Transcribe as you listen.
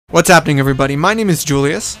What's happening, everybody? My name is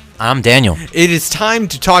Julius. I'm Daniel. It is time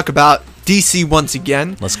to talk about DC once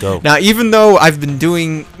again. Let's go. Now, even though I've been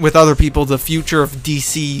doing with other people the future of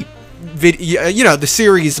DC, the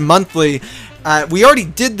series monthly, we already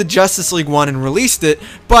did the Justice League one and released it,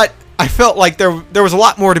 but I felt like there was a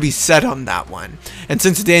lot more to be said on that one. And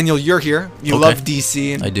since, Daniel, you're here, you love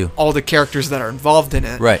DC and I do. All the characters that are involved in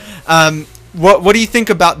it. Right. What do you think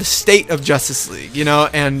about the state of Justice League,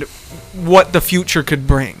 and what the future could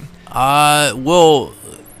bring? Well,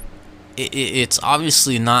 it's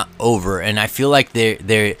obviously not over, and I feel like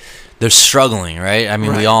they're struggling, right? I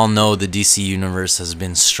mean, we all know the DC universe has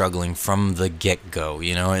been struggling from the get-go,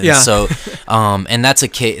 And so, and that's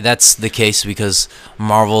the case because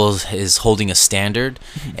Marvel is holding a standard,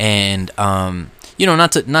 and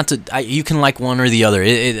not to you can like one or the other.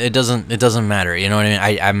 It doesn't matter. You know what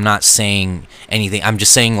I mean? I'm not saying anything. I'm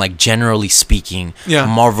just saying, like, generally speaking,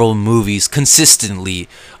 Marvel movies consistently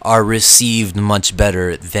are received much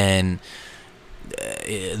better than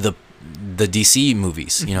the DC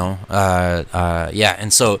movies.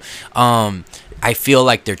 And so I feel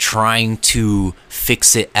like they're trying to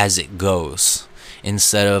fix it as it goes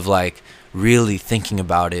instead of like really thinking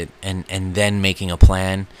about it and then making a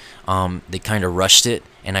plan. They kind of rushed it,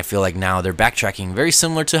 and I feel like now they're backtracking, very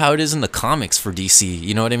similar to how it is in the comics for DC.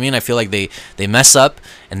 You know what I mean? I feel like they mess up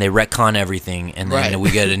and they retcon everything, and then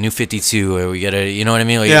we get a new 52, or we get a, you know what I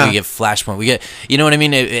mean? We get Flashpoint, we get, you know what I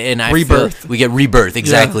mean? And I Rebirth. We get Rebirth,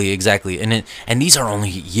 exactly. And these are only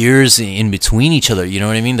years in between each other. You know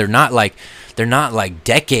what I mean? They're not like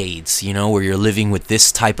decades, where you're living with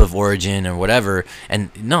this type of origin or whatever.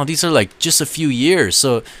 And no, these are like just a few years.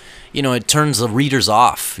 So, it turns the readers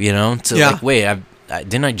off, like, wait,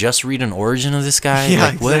 didn't I just read an origin of this guy? Yeah,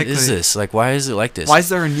 like, what is this? Like, why is it like this? Why is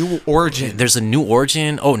there a new origin? There's a new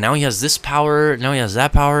origin. Oh, now he has this power. Now he has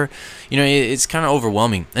that power. It's kind of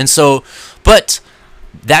overwhelming. And so, but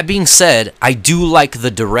that being said, I do like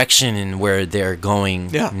the direction in where they're going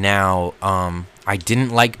now. I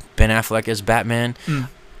didn't like Ben Affleck as Batman.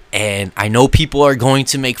 And I know people are going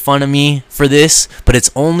to make fun of me for this, but it's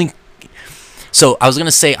only... So I was going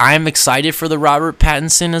to say I'm excited for the Robert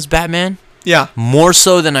Pattinson as Batman. Yeah. More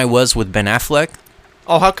so than I was with Ben Affleck.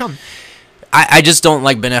 Oh, how come? I just don't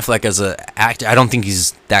like Ben Affleck as an actor. I don't think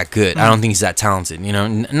he's that good. I don't think he's that talented.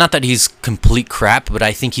 Not that he's complete crap, but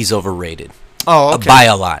I think he's overrated. Oh, okay. By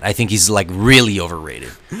a lot. I think he's like really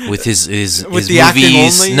overrated with his with the movies. Acting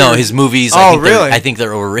only, no, his movies. Oh, really? I think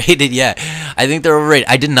they're overrated. Yeah, I think they're overrated.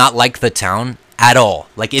 I did not like The Town at all,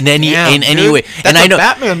 like in any way. That's and I know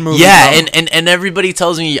Batman movie. Yeah, and everybody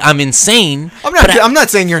tells me I'm insane. I'm not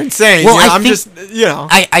saying you're insane. Well,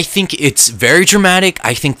 I think it's very dramatic.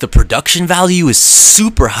 I think the production value is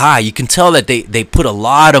super high. You can tell that they put a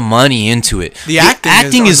lot of money into it. The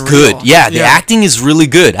acting is good. Yeah, the acting is really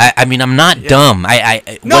good. I mean, I'm not dumb.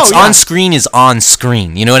 What's on screen is on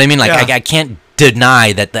screen. You know what I mean? Like I can't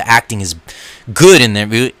deny that the acting is good in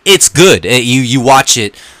there. It's good. You watch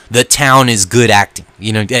it. The Town is good acting.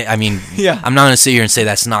 I mean, I'm not going to sit here and say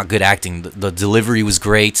that's not good acting. The delivery was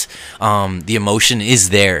great. The emotion is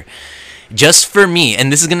there. Just for me,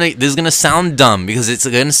 and this is gonna sound dumb because it's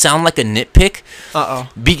gonna sound like a nitpick.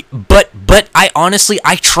 But I honestly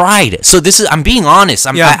tried. So I'm being honest.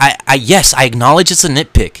 Yes, I acknowledge it's a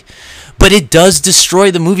nitpick, but it does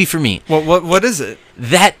destroy the movie for me. What is it?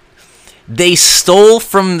 That they stole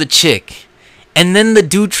from the chick, and then the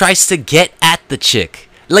dude tries to get at the chick.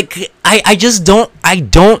 Like, if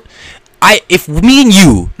me and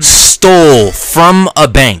you stole from a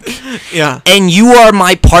bank, and you are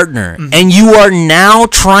my partner, and you are now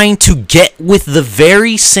trying to get with the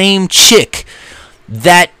very same chick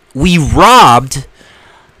that we robbed,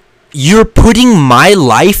 you're putting my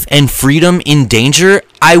life and freedom in danger,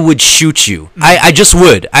 I would shoot you. I just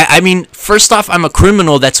would. I mean, first off, I'm a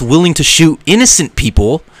criminal that's willing to shoot innocent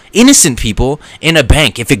people in a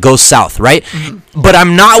bank if it goes south, right? But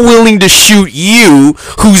I'm not willing to shoot you,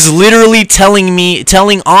 who's literally telling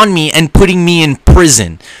on me and putting me in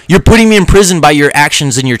prison. You're putting me in prison by your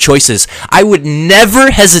actions and your choices. I would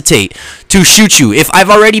never hesitate to shoot you. If I've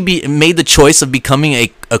already made the choice of becoming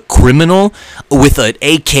a criminal with an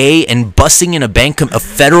AK and busting in a bank, a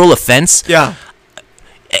federal offense,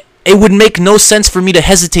 it would make no sense for me to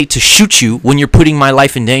hesitate to shoot you when you're putting my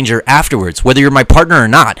life in danger afterwards, whether you're my partner or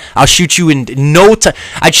not. I'll shoot you in no time.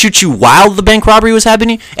 I'd shoot you while the bank robbery was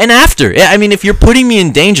happening and after. I mean, if you're putting me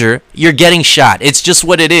in danger, you're getting shot. It's just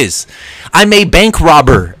what it is. I'm a bank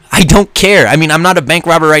robber. I don't care. I mean, I'm not a bank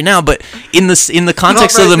robber right now, but in the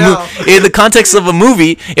context of in the context of a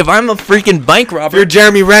movie, if I'm a freaking bank robber, you're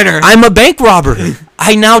Jeremy Renner. I'm a bank robber.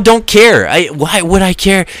 I now don't care. Why would I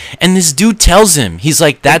care? And this dude tells him, he's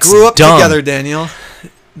like, "That's they grew up dumb." together, Daniel.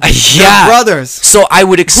 Yeah, they're brothers. So I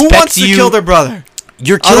would expect Who wants to kill their brother?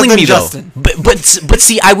 You're killing me Justin. though. But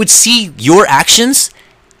see, I would see your actions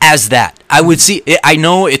as that. I would see. I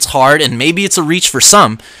know it's hard, and maybe it's a reach for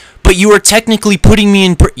some. But you are technically putting me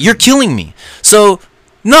in. You're killing me. So,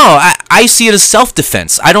 no, I see it as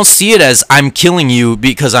self-defense. I don't see it as I'm killing you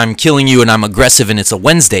because I'm killing you and I'm aggressive and it's a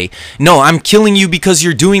Wednesday. No, I'm killing you because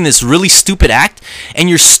you're doing this really stupid act, and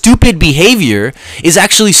your stupid behavior is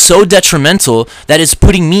actually so detrimental that it's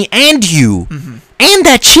putting me and you and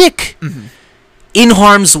that chick in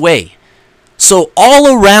harm's way. So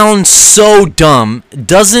all around so dumb,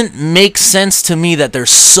 doesn't make sense to me that they're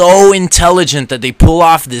so intelligent that they pull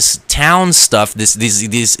off this town stuff,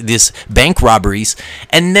 this bank robberies,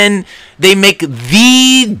 and then they make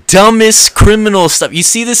the dumbest criminal stuff. You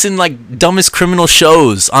see this in like dumbest criminal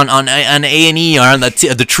shows on A&E or on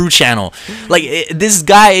the True Channel. Like this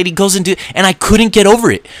guy, and he goes into, and I couldn't get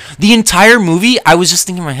over it. The entire movie, I was just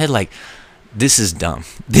thinking in my head like, this is dumb.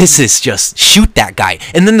 This is just shoot that guy.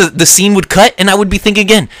 And then the scene would cut, and I would be thinking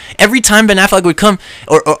again. Every time Ben Affleck would come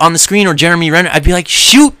or on the screen, or Jeremy Renner, I'd be like,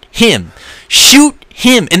 shoot him. Shoot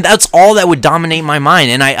him. And that's all that would dominate my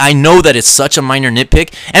mind. And I know that it's such a minor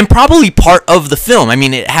nitpick and probably part of the film. I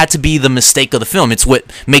mean, it had to be the mistake of the film. It's what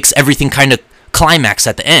makes everything kind of climax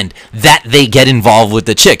at the end, that they get involved with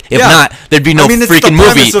the chick. If not, there'd be no freaking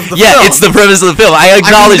movie. It's the premise of the film. I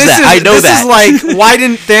acknowledge that. I know that. This is like, why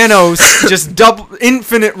didn't Thanos just double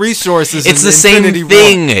infinite resources? It's the same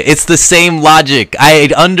thing. It's the same logic. I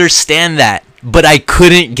understand that, but I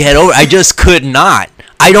couldn't get over. I just could not.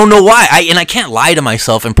 I don't know why. I can't lie to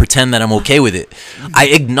myself and pretend that I'm okay with it. I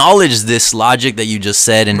acknowledge this logic that you just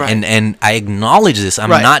said, and I acknowledge this.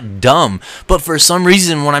 I'm not dumb. But for some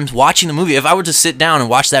reason, when I'm watching the movie, if I were to sit down and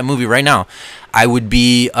watch that movie right now, I would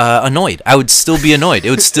be annoyed. I would still be annoyed.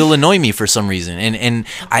 It would still annoy me for some reason. And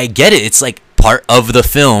I get it. It's like part of the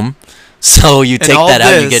film. So you take that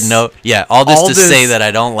out, you get all this say that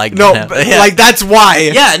I don't like. No, like that's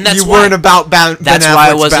why. Yeah, and that's you why. Weren't about Ben That's Affleck's why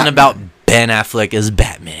I wasn't Batman. about Ben Affleck as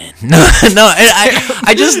Batman. No,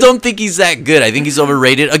 I just don't think he's that good. I think he's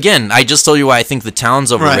overrated. Again, I just told you why I think the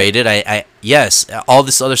town's overrated. Yes, all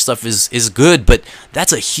this other stuff is good, but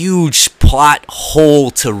that's a huge plot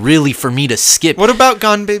hole to really for me to skip. What about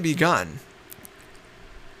Gone Baby Gone?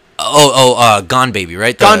 Gone Baby,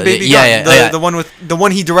 right? Gone Baby Gone. The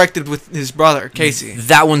one he directed with his brother Casey.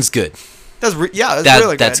 That one's good. That's really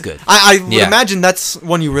good. That's good. I would imagine that's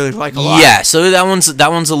one you really like a lot. Yeah, so that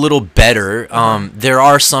one's a little better. There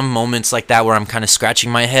are some moments like that where I'm kind of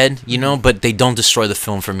scratching my head, but they don't destroy the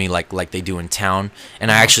film for me like they do in Town.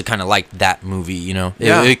 And I actually kind of liked that movie,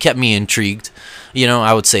 It kept me intrigued,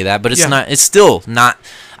 I would say that. But it's still not.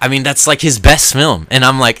 I mean, that's like his best film, and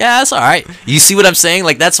I'm like, that's all right. You see what I'm saying?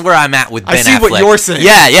 Like, that's where I'm at with Ben Affleck. I see what you're saying.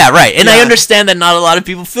 Yeah, right. And I understand that not a lot of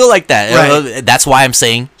people feel like that. Right. That's why I'm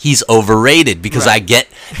saying he's overrated, because I get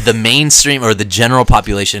the mainstream or the general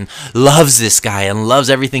population loves this guy and loves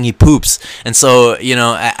everything he poops, and so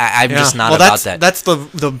I'm just not about that. That's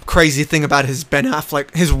the crazy thing about his Ben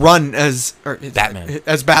Affleck, his run as Batman.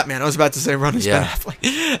 As Batman. I was about to say run as Ben Affleck.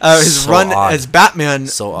 His so run odd. as Batman.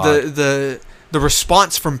 So odd. The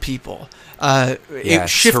response from people, it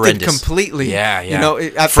shifted horrendous. completely.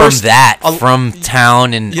 Yeah. From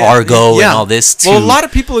Town and Argo and all this. Well, a lot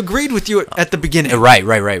of people agreed with you at the beginning. Right.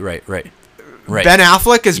 Ben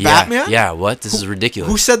Affleck as Batman? Yeah, what? This is ridiculous.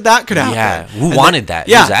 Who said that could happen? Yeah, who wanted that?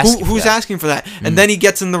 Yeah, who's asking for that? And then he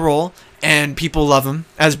gets in the role, and people love him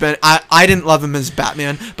as Ben. I didn't love him as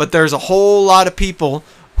Batman, but there's a whole lot of people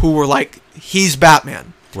who were like, he's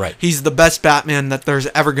Batman. Right. He's the best Batman that there's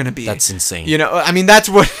ever going to be. That's insane. I mean, that's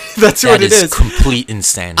what it is. Complete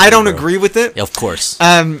insanity. I don't agree with it. Of course.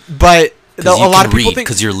 But a lot of people think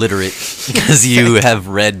because you're literate, because you have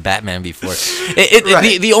read Batman before.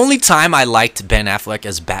 The only time I liked Ben Affleck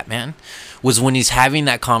as Batman was when he's having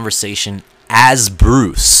that conversation as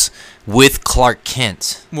Bruce with Clark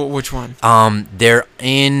Kent. Which one?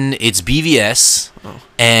 It's BVS,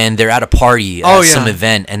 and they're at a party at some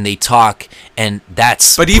event, and they talk, and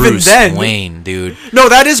that's Bruce Wayne, dude. No,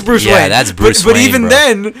 that is Bruce Wayne. Yeah, that's Bruce Wayne. But even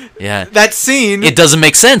then, that scene, it doesn't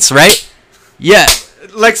make sense, right? Yeah.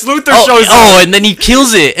 Lex Luthor shows up. And then he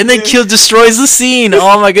kills it, and then destroys the scene.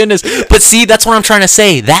 Oh my goodness! But see, that's what I'm trying to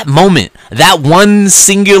say. That moment, that one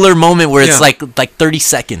singular moment where it's like 30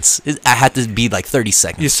 seconds. I had to be like 30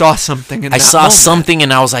 seconds. You saw something in that I saw moment. something,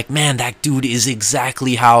 and I was like, man, that dude is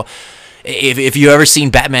exactly how. if you ever seen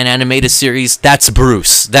Batman animated series, that's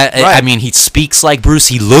Bruce. That Right. I mean, he speaks like Bruce.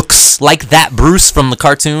 He looks like that Bruce from the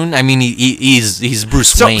cartoon. I mean, he's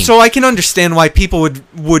Bruce Wayne. So I can understand why people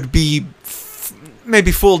would be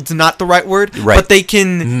maybe fooled, not the right word, Right. but they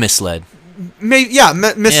can misled. misled. Yeah,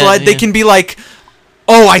 They yeah. can be like,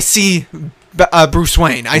 oh, I see Bruce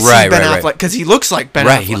Wayne. I see Right, Ben right, Affleck right. because he looks like Ben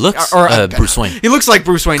Right, Affleck. he looks, Ben Bruce Affleck. Wayne. He looks like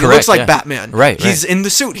Bruce Wayne. He Correct, looks like yeah. Batman. Right, He's right. in the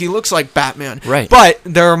suit. He looks like Batman. Right. But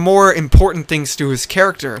there are more important things to his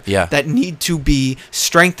character Yeah. that need to be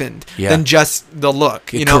strengthened Yeah. than just the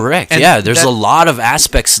look. You know? Correct. And Yeah, there's that- a lot of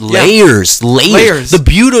aspects, layers. Layers. The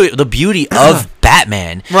beauty of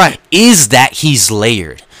Batman, Right. is that he's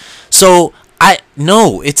layered. So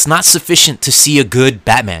no, it's not sufficient to see a good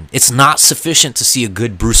Batman. It's not sufficient to see a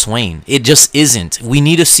good Bruce Wayne. It just isn't. We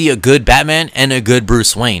need to see a good Batman and a good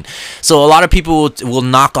Bruce Wayne. So a lot of people will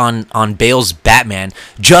knock on Bale's Batman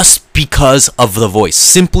just because of the voice,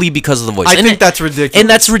 simply because of the voice. I think that's ridiculous. And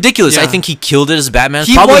that's ridiculous. Yeah. I think he killed it as Batman.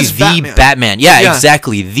 He Probably was the Batman. Yeah, Yeah.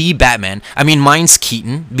 exactly. The Batman. I mean, mine's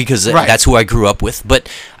Keaton because Right. that's who I grew up with. But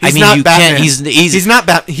He's I mean, not you Batman. can't. He's not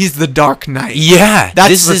Batman. He's the Dark Knight. yeah, That's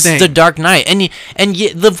this the is thing. the Dark Knight, and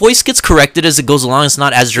the voice gets corrected as it goes along. It's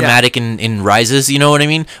not as dramatic in Rises, you know what I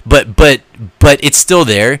mean? But it's still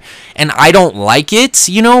there, and I don't like it,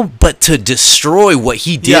 you know. But to destroy what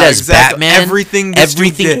he did Yeah, as exactly. Batman, Everything this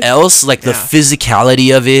dude did. else, like the Yeah.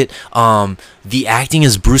 physicality of it, the acting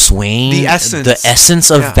as Bruce Wayne, The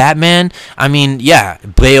essence. of Yeah. Batman. I mean, yeah,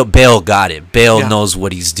 Bale got it. Bale Yeah. knows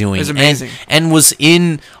what he's doing. It was amazing. And was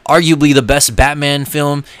in arguably the best Batman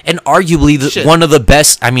film, and arguably Shit. one of the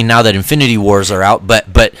best. I mean, now that Infinity Wars are out, but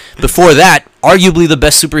before that, arguably the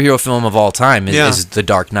best superhero film of all time is The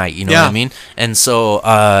Dark Knight. You know what I mean? And so,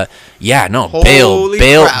 Holy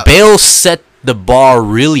crap. Bale set the bar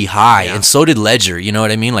really high, Yeah. and so did Ledger. You know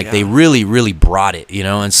what I mean? Like they really, really brought it. You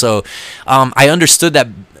know, and so I understood that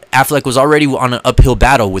Affleck was already on an uphill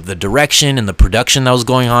battle with the direction and the production that was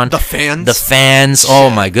going on. The fans. Oh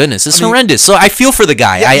my goodness, it's horrendous. So I feel for the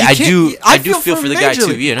guy. Yeah, I you can't- I do feel for the guy too.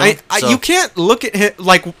 majorly. You know, So- you can't look at him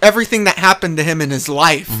like everything that happened to him in his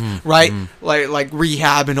life, right? Like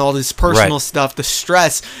rehab and all this personal Right. stuff, the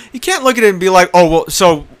stress. You can't look at it and be like, oh well,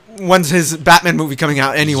 so when's his Batman movie coming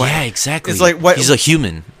out anyway? Yeah, exactly. It's like what He's a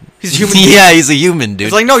human. He's a human. Yeah, he's a human, dude.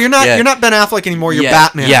 It's like no, you're not. Yeah. You're not Ben Affleck anymore. You're Yeah,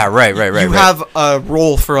 Batman. yeah, right. You have a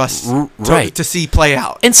role for us right. to see play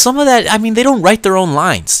out. And some of that, I mean, they don't write their own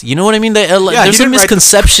lines. You know what I mean? he There's a didn't write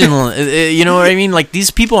misconception. You know what I mean? Like,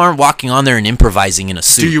 these people aren't walking on there and improvising in a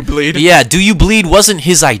suit. Do You Bleed? Yeah, Do You Bleed wasn't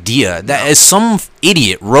his idea. That some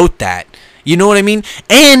idiot wrote that. You know what I mean?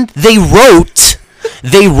 And they wrote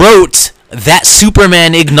that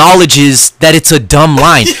Superman acknowledges that it's a dumb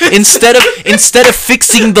line instead of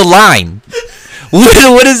fixing the line.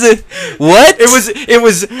 What is it? What? It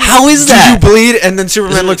was. How is that? Do you bleed? And then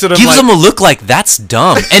Superman looks at him. Gives like, him a look like that's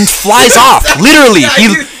dumb and flies off. Literally,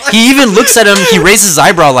 he even looks at him. He raises his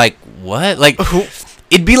eyebrow like what? Like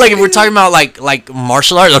it'd be like if we're talking about like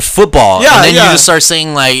martial arts or football. Yeah, And then yeah. you just start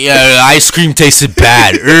saying like ice cream tasted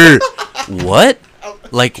bad. What?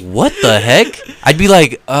 Like what the heck? I'd be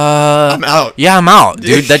like, I'm out. Yeah, I'm out,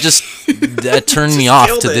 dude. That turned me off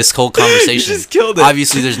killed to it. this whole conversation. You just killed it.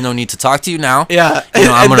 Obviously, there's no need to talk to you now. Yeah. You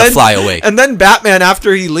know, I'm And gonna then- fly away. And then Batman,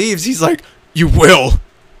 after he leaves, he's like, "You will."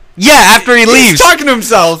 Yeah, after he leaves. He's talking to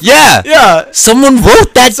himself. Yeah. Yeah. Someone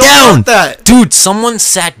wrote that Someone down. wrote that. Dude, someone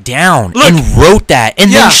sat down Look. and wrote that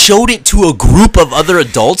and Yeah. then showed it to a group of other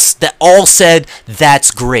adults that all said,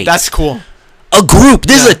 that's great. That's cool. a group.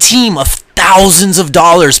 This Yeah. is a team of thousands of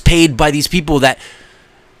dollars paid by these people that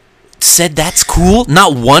said that's cool.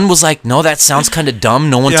 Not one was like, no, that sounds kind of dumb.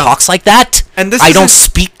 No one Yeah. talks like that. And this I don't isn't-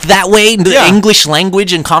 speak that way. The Yeah. English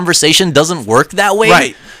language and conversation doesn't work that way.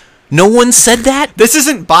 Right. No one said that. This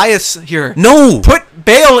isn't bias here. No. Put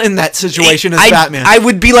Bale in that situation as Batman. I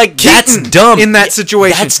would be like, that's Keaton dumb. in that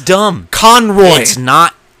situation. That's dumb. Conroy. It's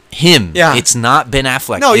not him. Yeah. It's not Ben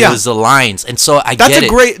Affleck. No, It yeah. was the lines. And so I That's get a it.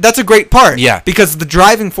 great. That's a great part. Yeah. Because the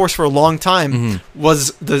driving force for a long time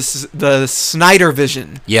was the Snyder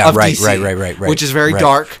vision. Yeah, of right, DC, right. Which is very Right,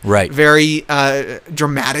 dark. right. Very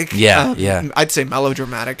dramatic. Yeah, yeah. I'd say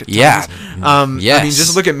melodramatic. At Yeah. times. I mean, Yes.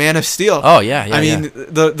 just look at Man of Steel. Oh, yeah, yeah, I mean,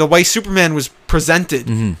 the way Superman was presented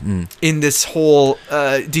Mm-hmm, in this whole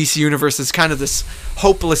DC universe is kind of this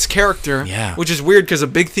hopeless character. Yeah. Which is weird because a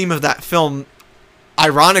big theme of that film,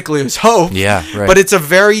 ironically, is hope. Yeah, right. But it's a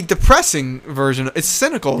very depressing version. It's a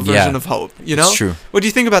cynical version of hope. You know. It's true. What do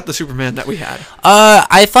you think about the Superman that we had?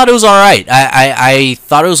 I thought it was all right. I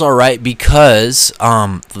thought it was all right because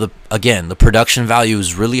the production value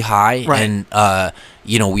is really high, Right.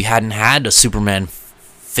 and we hadn't had a Superman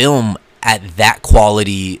film at that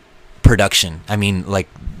quality production. I mean, like,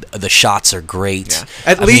 the shots are great.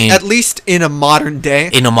 Yeah. At least in a modern day.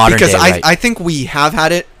 Because I think we have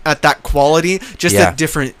had it at that quality, just at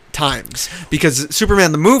different times. Because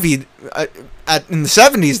Superman the movie in the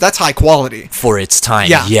 70s, that's high quality for its time.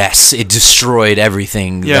 Yeah. Yes, it destroyed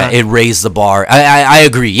everything. Yeah. It raised the bar. I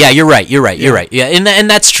agree. Yeah, you're right. You're right. Yeah, and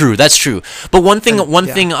that's true. That's true. But one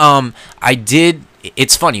thing I did.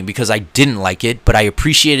 It's funny because I didn't like it, but I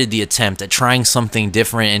appreciated the attempt at trying something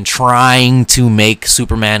different and trying to make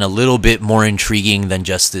Superman a little bit more intriguing than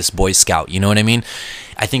just this Boy Scout. You know what I mean?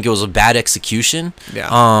 I think it was a bad execution.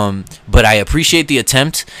 Yeah. But I appreciate the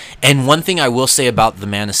attempt. And one thing I will say about the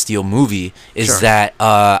Man of Steel movie is that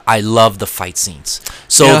I love the fight scenes.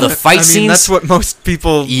 So the fight scenes, that's what most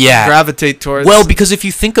people gravitate towards. Well, because if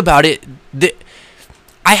you think about it,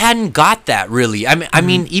 I hadn't got that really. I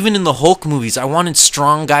mean, even in the Hulk movies, I wanted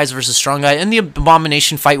strong guys versus strong guys, and the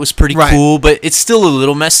Abomination fight was pretty cool, but it's still a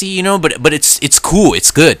little messy, you know. But it's cool,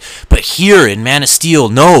 it's good. But here in Man of Steel,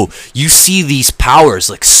 no, you see these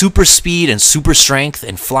powers like super speed and super strength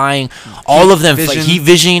and flying, all of them, like heat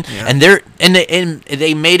vision, and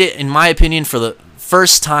they made it, in my opinion, for the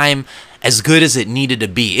first time, as good as it needed to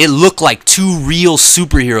be. It looked like two real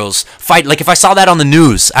superheroes fight. Like if I saw that on the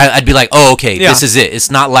news, I'd be like, "Oh, okay, this is it."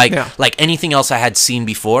 It's not like anything else I had seen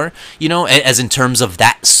before, you know, as in terms of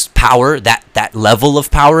that power, that level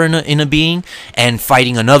of power in a being, and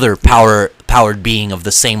fighting another powered being of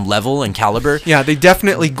the same level and caliber. Yeah, they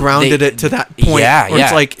definitely grounded it to that point. Where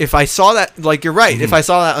it's like if I saw that, like you're right, if I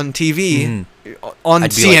saw that on TV. On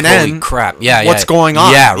I'd be CNN, like, holy crap! What's going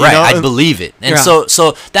on? Yeah, right. I believe it, and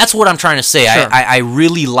so that's what I'm trying to say. Sure. I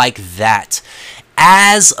really like that.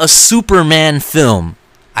 As a Superman film,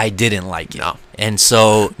 I didn't like it. No. And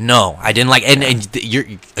so no, I didn't like. And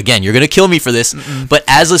you're gonna kill me for this. But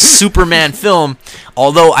as a Superman film,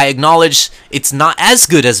 although I acknowledge it's not as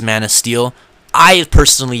good as Man of Steel, I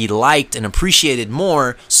personally liked and appreciated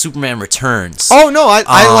more Superman Returns. Oh no,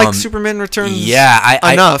 I like Superman Returns.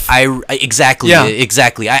 Yeah, enough. Exactly.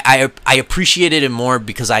 I appreciated it more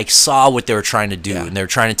because I saw what they were trying to do, and they were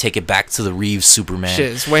trying to take it back to the Reeves Superman.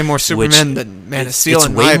 Shit, it's way more Superman than Man of Steel. It's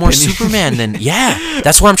way more Superman than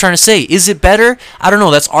That's what I'm trying to say. Is it better? I don't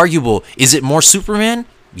know. That's arguable. Is it more Superman?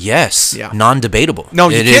 Yes. Yeah. Non-debatable. No,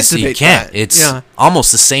 you can't debate that. It's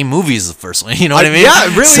almost the same movie as the first one. You know what I mean? Yeah,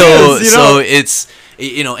 it really is. So it's,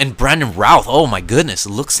 you know, and Brandon Routh, oh my goodness, it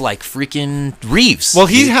looks like freaking Reeves. Well,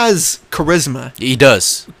 he has charisma. He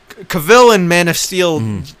does. Cavill in Man of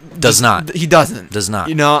Steel does not. He doesn't. Does not.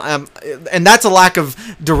 You know, and that's a lack of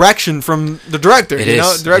direction from the director.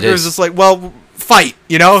 The director is just like, well, fight.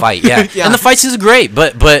 You know, fight. Yeah. And the fight scenes are great,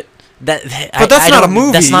 but that's not a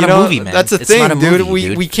movie. That's not a movie, man. That's the thing, dude.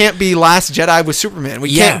 We can't be Last Jedi with Superman.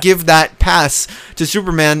 We can't give that pass to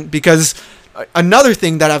Superman because another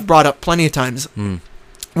thing that I've brought up plenty of times,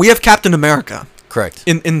 we have Captain America. Correct.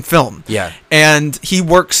 In film. Yeah. And he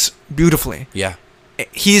works beautifully. Yeah.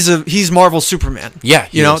 He's Marvel Superman. Yeah.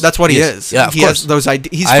 You know, that's what he is. Yeah, he has those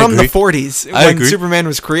ideas. He's from the 40s when Superman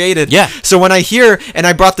was created. Yeah. So when I hear, and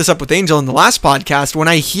I brought this up with Angel in the last podcast, when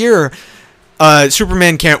I hear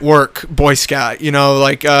Superman can't work, Boy Scout, you know,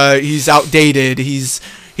 like he's outdated, he's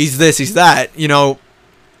this, he's that, you know.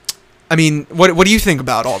 I mean, what do you think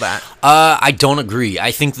about all that? I don't agree.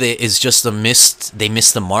 I think that is just they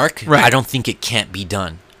missed the mark. Right. I don't think it can't be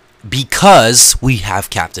done because we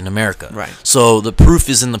have Captain America. Right. So the proof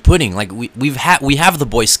is in the pudding. Like we have the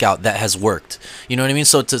Boy Scout that has worked. You know what I mean?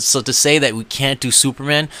 So to say that we can't do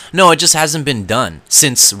Superman, no, it just hasn't been done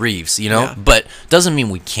since Reeves, you know? Yeah. But doesn't mean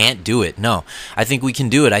we can't do it. No. I think we can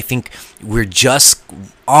do it. I think we're just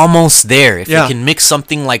almost there. If we can mix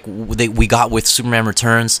something like we got with Superman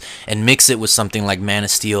Returns and mix it with something like Man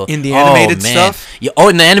of Steel in the animated stuff. Yeah,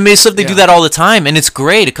 in the animated stuff they do that all the time, and it's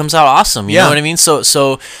great. It comes out awesome. You know what I mean?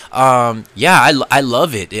 I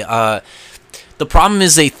love it. The problem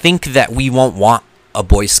is they think that we won't want a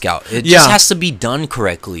Boy Scout. It just has to be done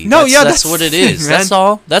correctly. No, that's what it is.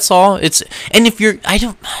 Man. That's all. It's, and if you're, I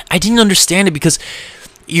didn't understand it because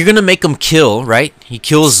you're gonna make him kill, right? He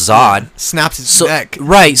kills Zod, snaps his neck,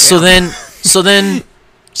 right? Damn. So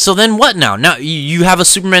then what now? Now you have a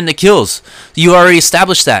Superman that kills. You already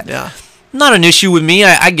established that. Yeah. Not an issue with me.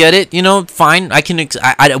 I get it. You know, fine. I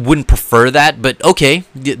wouldn't prefer that, but okay,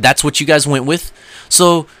 that's what you guys went with.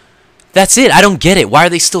 So that's it. I don't get it. Why are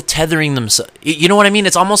they still tethering themselves? You know what I mean?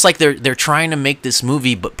 It's almost like they're trying to make this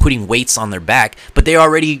movie, but putting weights on their back. But they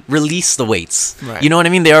already released the weights. Right. You know what I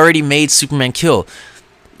mean? They already made Superman kill.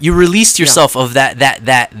 You released yourself of that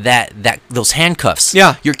those handcuffs.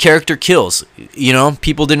 Yeah. Your character kills. You know,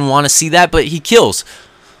 people didn't want to see that, but he kills.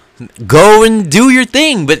 go and do your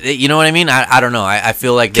thing. But you know what I mean? I don't know. I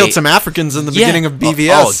feel like killed some Africans in the beginning of BVS.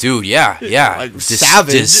 Oh, dude, yeah. Like,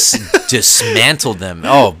 savage. Dismantled them.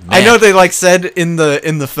 Oh, man. I know they like said in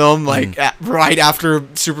the film, like right after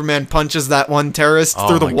Superman punches that one terrorist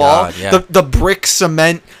through the wall, God, yeah. the brick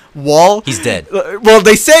cement wall. He's dead. Well,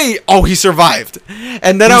 they say, oh, he survived,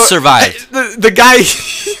 and then Who survived? The guy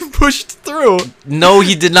pushed through. No,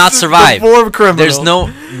 he did not survive. The war criminal. There's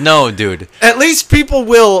no, dude. At least people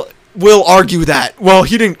will argue that. Well,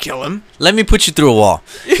 he didn't kill him. Let me put you through a wall.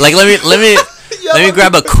 Like let me. Yeah, let me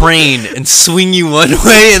grab a crane and swing you one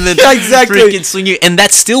way, and then exactly. freaking swing you, and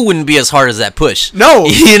that still wouldn't be as hard as that push. No,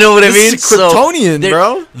 you know what I mean? This is Kryptonian,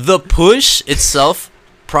 bro. The push itself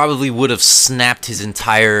probably would have snapped his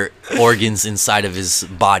entire organs inside of his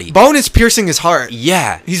body. Bone is piercing his heart.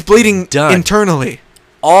 Yeah, he's bleeding internally.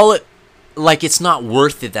 Like it's not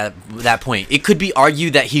worth it at that point. It could be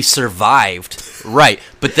argued that he survived, right?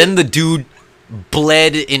 But then the dude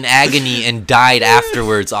bled in agony and died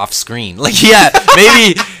afterwards off screen. Like, yeah,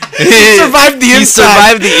 maybe he survived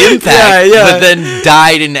the impact. Yeah. But then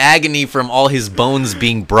died in agony from all his bones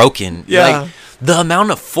being broken. Yeah. Like, the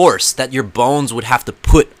amount of force that your bones would have to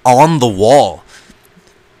put on the wall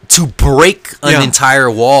to break an entire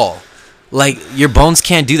wall. Like, your bones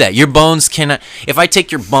can't do that. Your bones cannot. If I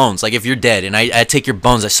take your bones, like if you're dead and I take your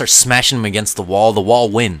bones, I start smashing them against the wall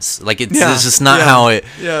wins. Like, it's just not how it.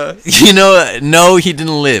 Yeah. You know, no, he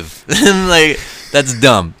didn't live. Like, that's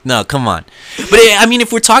dumb. No, come on. But I mean,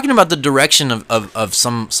 if we're talking about the direction of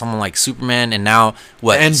someone like Superman and now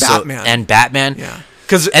what? Batman. Yeah.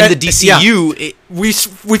 And the DCEU,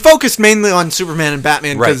 we focused mainly on Superman and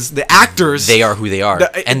Batman because the actors, they are who they are,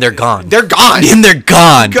 and they're gone. They're gone, and they're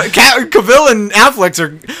gone. Cavill and Affleck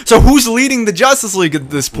are. So who's leading the Justice League at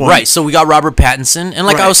this point? Right. So we got Robert Pattinson, and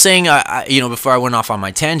like I was saying, before I went off on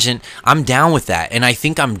my tangent, I'm down with that, and I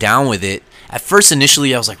think I'm down with it. At first,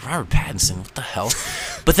 initially, I was like, Robert Pattinson, what the hell?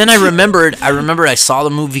 But then I remembered I saw the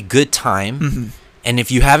movie Good Time, and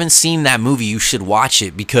if you haven't seen that movie, you should watch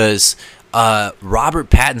it because. Robert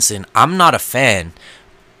Pattinson, I'm not a fan,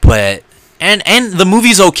 but and the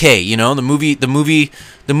movie's okay, you know, the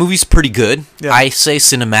movie's pretty good. Yeah. I say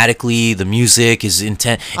cinematically, the music is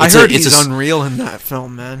intense. I heard he's unreal in that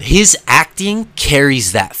film, man. His acting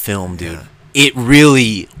carries that film, dude. Yeah. It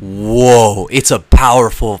really, it's a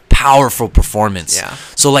powerful performance. Yeah.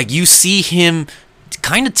 So like you see him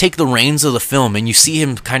kind of take the reins of the film and you see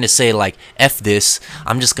him kind of say like F this,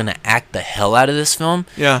 I'm just gonna act the hell out of this film,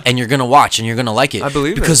 and you're gonna watch and you're gonna like it. I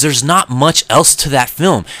believe because there's not much else to that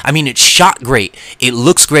film. I mean, it's shot great, it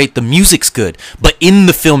looks great, the music's good, but in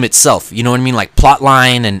the film itself, you know what I mean, like plot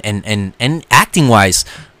line and acting wise,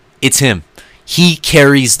 it's him. He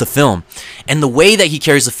carries the film, and the way that he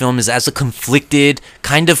carries the film is as a conflicted,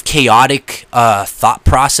 kind of chaotic thought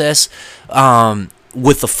process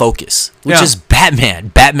with a focus, which is Batman.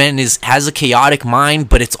 Batman has a chaotic mind,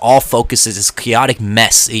 but it's all focused. It's this chaotic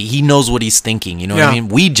mess. He knows what he's thinking. You know what I mean?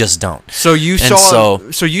 We just don't. So you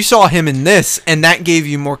saw him in this, and that gave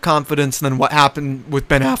you more confidence than what happened with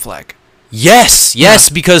Ben Affleck. Yes,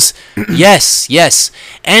 because yes,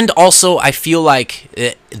 and also I feel like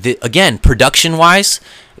again, production wise,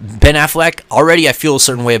 Ben Affleck already. I feel a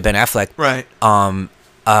certain way of Ben Affleck. Right.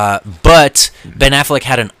 But Ben Affleck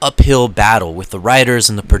had an uphill battle with the writers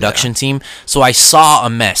and the production team, so I saw a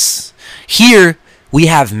mess. Here we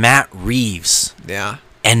have Matt Reeves. Yeah.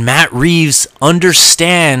 And Matt Reeves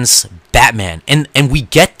understands Batman, and we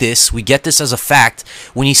get this as a fact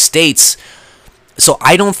when he states. So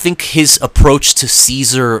I don't think his approach to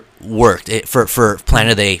Caesar worked for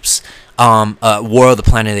Planet of the Apes, War of the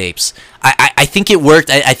Planet of the Apes. I think it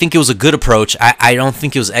worked. I think it was a good approach. I don't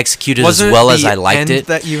think it was executed as well as I liked it.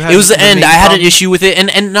 It was the end. I had an issue with it,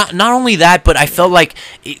 and not only that, but I felt like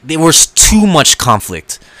there was too much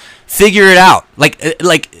conflict. Figure it out.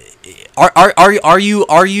 Are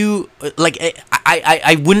you like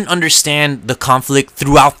I wouldn't understand the conflict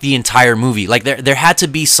throughout the entire movie. Like there had to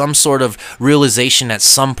be some sort of realization at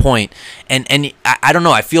some point, and I don't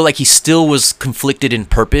know. I feel like he still was conflicted in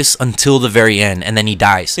purpose until the very end, and then he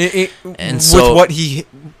dies. With what he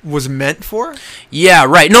was meant for? Yeah,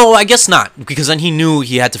 right. No, I guess not, because then he knew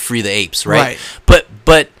he had to free the apes, right?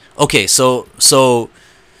 But okay, so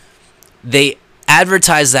they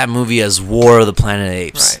advertised that movie as War of the Planet of the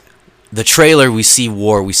Apes. Right. The trailer, we see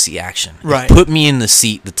war, we see action. Right. It put me in the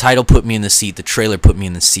seat. The title put me in the seat. The trailer put me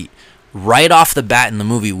in the seat. Right off the bat in the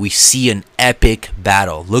movie, we see an epic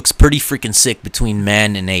battle. Looks pretty freaking sick between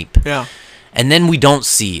man and ape. Yeah. And then we don't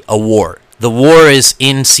see a war. The war is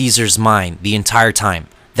in Caesar's mind the entire time.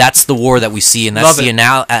 That's the war that we see, and that's Love the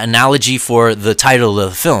analogy for the title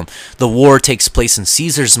of the film. The war takes place in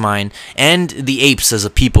Caesar's mind, and the apes as a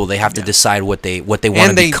people, they have to decide what they want to become.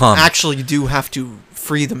 And they actually do have to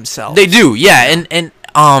free themselves. They do, yeah. And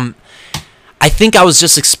I think I was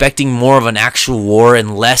just expecting more of an actual war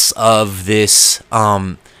and less of this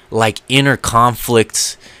like inner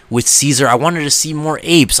conflict with Caesar. I wanted to see more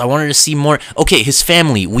apes. I wanted to see more. Okay, his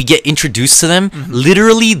family. We get introduced to them.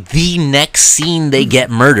 Literally, the next scene they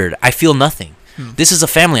get murdered. I feel nothing. This is a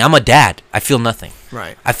family. I'm a dad. I feel nothing.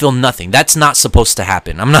 Right. I feel nothing. That's not supposed to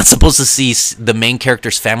happen. I'm not supposed to see the main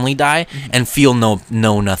character's family die and feel no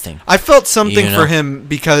nothing. I felt something You know? for him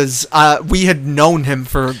because we had known him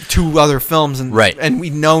for 2 other films, and Right. and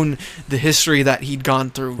we'd known the history that he'd gone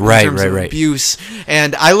through in Right, terms of right. abuse.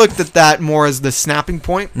 And I looked at that more as the snapping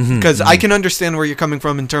point because I can understand where you're coming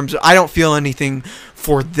from in terms of I don't feel anything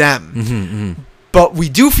for them. But we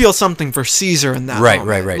do feel something for Caesar in that moment.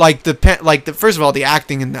 Right. Like the first of all, the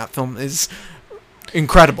acting in that film is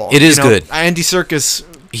incredible. It is good. Andy Serkis,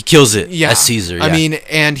 He kills it yeah, as Caesar. Yeah. I mean,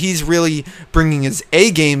 and he's really bringing his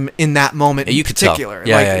A game in that moment. You in could tell. particular.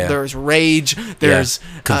 Yeah, like yeah. there's rage, there's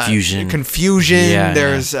Confusion. confusion,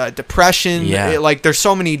 there's depression. Yeah. Like there's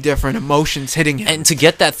so many different emotions hitting him. And to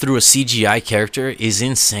get that through a CGI character is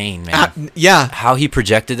insane, man. Yeah. How he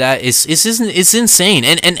projected that is insane.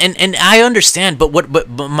 And I understand, but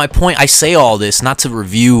my point, I say all this not to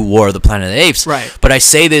review War of the Planet of the Apes, Right. but I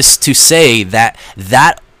say this to say that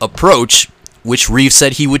approach, which Reeves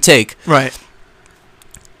said he would take, Right.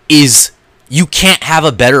 is you can't have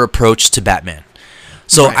a better approach to Batman.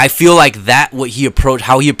 So Right. I feel like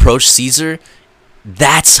how he approached Caesar,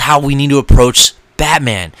 that's how we need to approach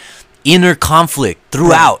Batman. Inner conflict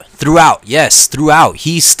throughout.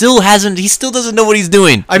 He still doesn't know what he's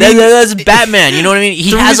doing. I mean, that's Batman. You know what I mean?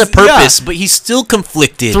 He has a purpose, but he's still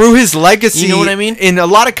conflicted. Through his legacy, You know what I mean? In a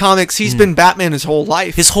lot of comics, he's been Batman his whole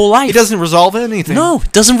life. His whole life. He doesn't resolve anything. No,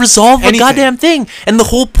 it doesn't resolve Anything. a goddamn thing. And the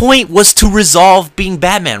whole point was to resolve being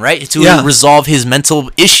Batman, right? To resolve his mental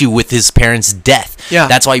issue with his parents' death. Yeah.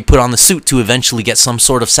 That's why he put on the suit, to eventually get some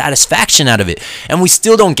sort of satisfaction out of it. And we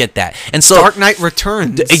still don't get that. And so Dark Knight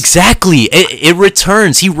Returns. Exactly. It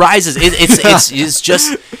returns. He rises. It's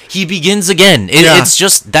just he begins again. It's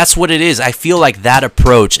just that's what it is. I feel like that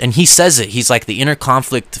approach, and he says it. He's like the inner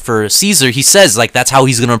conflict for Caesar. He says like that's how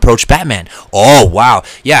he's gonna approach Batman. Oh wow,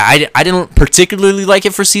 yeah. I didn't particularly like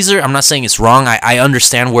it for Caesar. I'm not saying it's wrong. I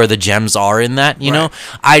understand where the gems are in that. You know,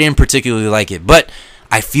 I didn't particularly like it, but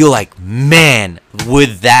I feel like man,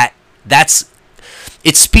 with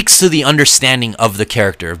it speaks to the understanding of the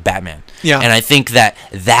character of Batman. Yeah. And I think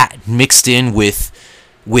that mixed in with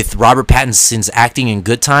Robert Pattinson's acting in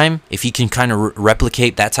Good Time, if he can kind of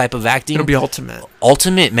replicate that type of acting, It'll be ultimate.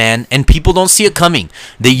 Ultimate, man. And people don't see it coming.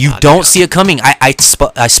 You don't see it coming. I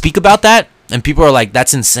speak about that, and people are like,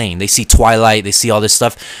 that's insane. They see Twilight, they see all this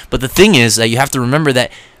stuff. But the thing is that you have to remember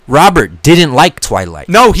that Robert didn't like Twilight.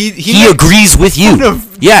 No, he agrees with you.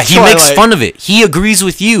 Yeah, he makes Twilight. fun of it. He agrees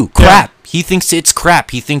with you. Crap. Yeah. He thinks it's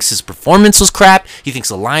crap. He thinks his performance was crap. He thinks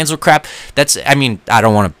the lines were crap. I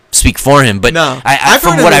don't want to speak for him, but no.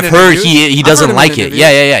 From what I've heard, he doesn't like it.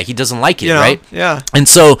 Yeah. He doesn't like it, right? Yeah. And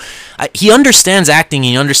so he understands acting.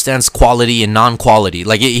 He understands quality and non-quality.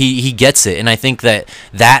 Like he gets it. And I think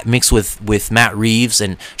that mixed with Matt Reeves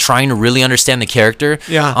and trying to really understand the character,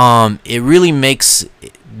 it really makes.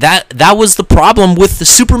 That was the problem with the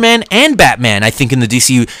Superman and Batman, I think, in the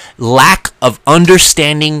DCU. Lack of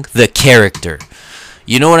understanding the character.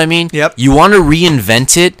 You know what I mean? Yep. You want to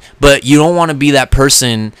reinvent it, but you don't want to be that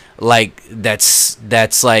person like that's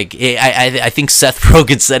like I think Seth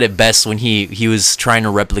Rogen said it best when he was trying to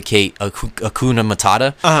replicate Hakuna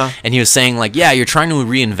Matata, and he was saying like, yeah, you're trying to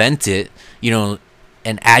reinvent it, you know,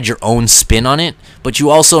 and add your own spin on it, but you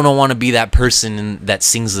also don't want to be that person that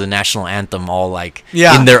sings the national anthem all like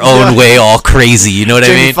in their own way, all crazy. You know what I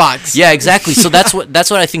mean? Fox. Yeah, exactly. So that's what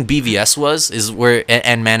I think BVS is where,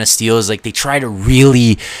 and Man of Steel is like they try to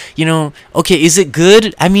really, you know, okay, is it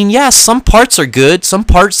good? I mean, yeah, some parts are good. Some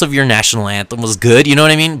parts of your national anthem was good. You know what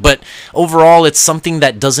I mean? But overall, it's something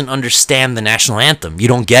that doesn't understand the national anthem. You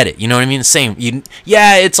don't get it. You know what I mean? Same.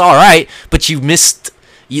 It's all right, but you missed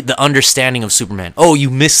the understanding of Superman. Oh, you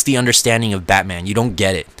missed the understanding of Batman. You don't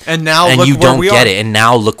get it. And now and look you where don't we get are. it. And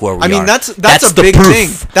now look where we are. I mean, that's a the big proof.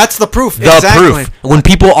 thing. That's the proof. The exactly. proof. When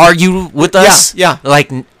people argue with us, like,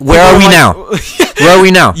 where are we now? Where are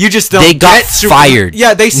we now? You just don't. They got get fired.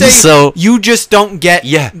 Yeah, they say so. You just don't get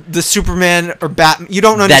the Superman or Batman. You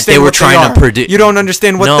don't understand that they were what trying they to are. You don't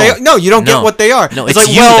understand what they are. No, you don't get what they are. No, it's like,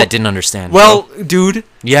 you that didn't understand. Well, dude,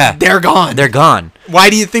 Yeah. they're gone. They're gone. Why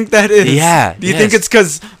do you think that is? Yeah, Do you think it's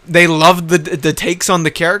because they love the takes on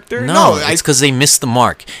the character? No, it's because they missed the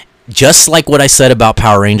mark. Just like what I said about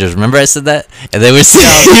Power Rangers. Remember I said that? And they were saying,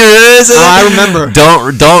 I remember.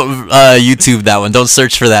 Don't YouTube that one. Don't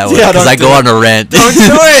search for that one. Yeah, Because I go on a rant. Don't do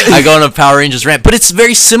it. I go on a Power Rangers rant. But it's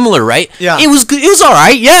very similar, right? Yeah. It was good. It was all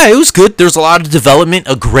right. Yeah, it was good. There's a lot of development.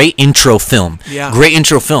 A great intro film. Yeah. Great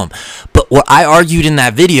intro film. But what I argued in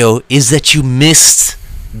that video is that you missed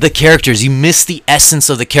the characters. You miss the essence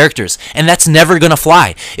of the characters, and that's never gonna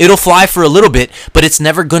fly. It'll fly for a little bit, but it's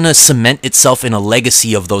never gonna cement itself in a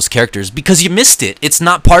legacy of those characters because you missed it. It's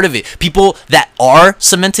not part of it. People that are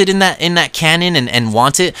cemented in that canon and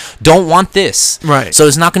want it don't want this, right? So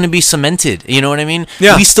it's not gonna be cemented. You know what I mean?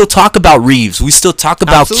 Yeah. We still talk about Reeves. We still talk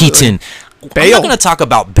about Absolutely. Keaton. Bale. I'm not going to talk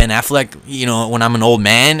about Ben Affleck, when I'm an old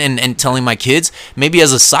man and telling my kids. Maybe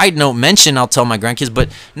as a side note mention, I'll tell my grandkids. But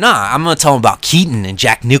nah, I'm going to tell them about Keaton and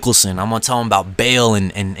Jack Nicholson. I'm going to tell them about Bale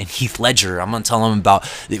and Heath Ledger. I'm going to tell them about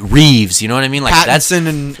Reeves. You know what I mean? Like Pattinson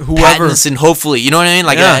and whoever. Pattinson, hopefully. You know what I mean?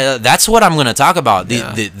 Like that's what I'm going to talk about.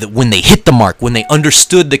 The when they hit the mark, when they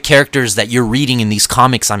understood the characters that you're reading in these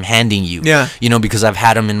comics I'm handing you. Yeah. Because I've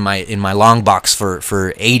had them in my long box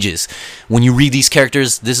for ages. When you read these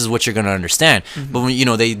characters, this is what you're going to understand. But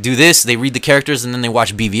when they do this, they read the characters and then they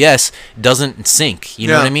watch BVS, doesn't sync. You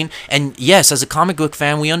know what I mean? And yes, as a comic book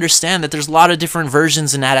fan, we understand that there's a lot of different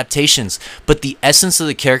versions and adaptations, but the essence of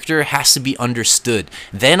the character has to be understood.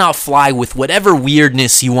 Then I'll fly with whatever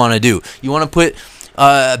weirdness you want to do. You want to put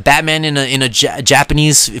Batman in a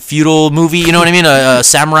Japanese feudal movie, you know what I mean? A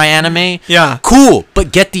samurai anime. Yeah. Cool,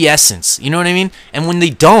 but get the essence. You know what I mean? And when they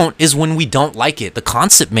don't is when we don't like it. The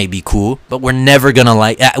concept may be cool, but we're never gonna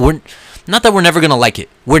like. Not that we're never going to like it.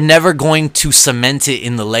 We're never going to cement it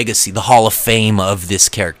in the legacy, the Hall of Fame of this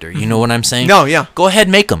character. You know what I'm saying? No, yeah. Go ahead,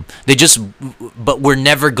 make them. But we're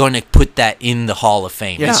never going to put that in the Hall of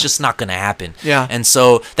Fame. Yeah. It's just not going to happen. Yeah. And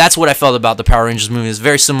so that's what I felt about the Power Rangers movie. It's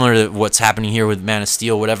very similar to what's happening here with Man of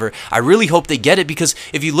Steel, whatever. I really hope they get it because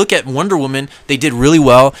if you look at Wonder Woman, they did really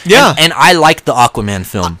well. Yeah. And I like the Aquaman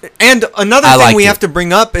film. And another thing we have to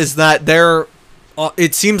bring up is that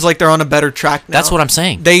it seems like they're on a better track now. That's what I'm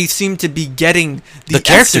saying. They seem to be getting the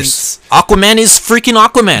characters. essence. Aquaman is freaking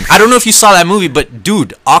Aquaman. I don't know if you saw that movie, but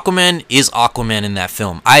dude, Aquaman is Aquaman in that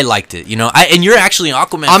film. I liked it. And you're actually an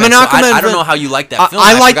Aquaman I'm fan, an Aquaman I don't know how you like that film.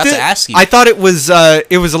 I liked forgot it. to ask you. I thought it was a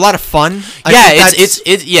lot of fun.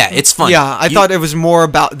 It's fun. Yeah, I thought it was more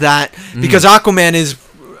about that because Aquaman is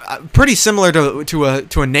pretty similar to a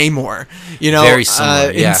Namor, very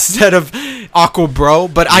similar, instead of Aqua Bro,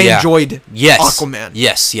 but I enjoyed Aquaman.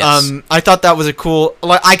 Yes. I thought that was a cool.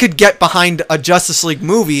 I could get behind a Justice League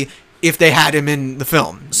movie if they had him in the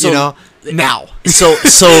film. Now. So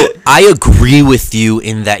I agree with you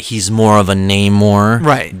in that he's more of a Namor,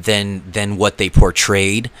 right, than what they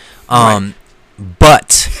portrayed. Right.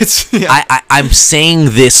 But I'm saying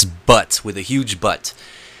this, but with a huge but.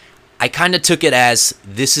 I kind of took it as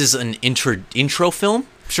this is an intro film.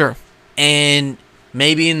 Sure. And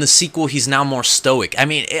maybe in the sequel he's now more stoic. I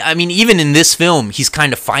mean even in this film he's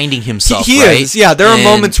kind of finding himself, he right? is. Yeah, there are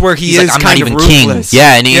moments where he's like, I'm kind not of even ruthless. King.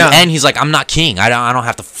 Yeah, and he's like, I'm not king. I don't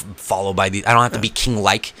have to follow by the. I don't have to be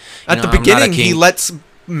king-like. At the beginning, he lets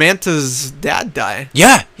Manta's dad die.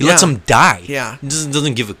 Yeah, he lets him die. Yeah, he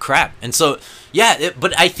doesn't give a crap. And so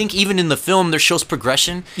but I think even in the film there shows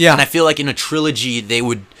progression. Yeah, and I feel like in a trilogy they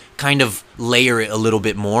would kind of layer it a little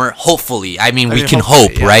bit more. Hopefully, I mean we can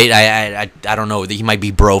hope, right? I don't know that he might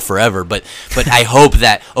be bro forever, but I hope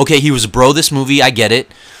that he was bro this movie. I get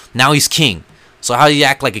it. Now he's king. So how do you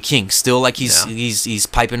act like a king? Still like he's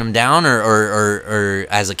piping him down, or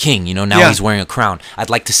as a king? Now he's wearing a crown.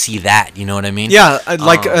 I'd like to see that. You know what I mean? Yeah,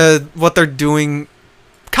 like what they're doing.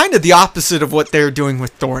 Kind of the opposite of what they're doing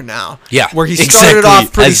with Thor now. Yeah, where he started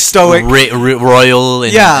off pretty stoic, royal,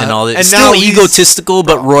 and all that. And still egotistical,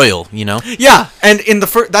 but royal. Yeah, and in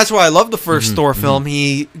the that's why I love the first Thor film.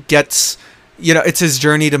 He gets, it's his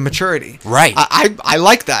journey to maturity. Right. I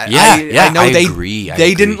like that. Yeah, I know I they agree.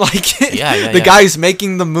 They didn't like it. Yeah. The guys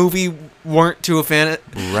making the movie weren't too a fan of it.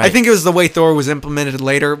 Right. I think it was the way Thor was implemented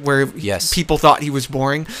later where people thought he was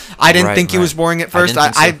boring. I didn't think he was boring at first.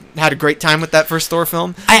 I had a great time with that first Thor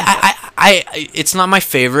film. It's not my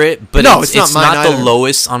favorite, but it's not the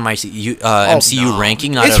lowest on my MCU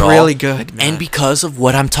ranking. Not it's at all. It's really good, man. And because of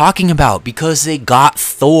what I'm talking about, because they got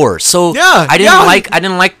Thor. So I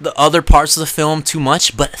didn't like the other parts of the film too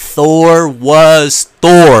much, but Thor was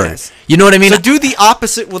Thor. Yes. You know what I mean? So do the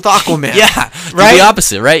opposite with Aquaman. Yeah, right? Do the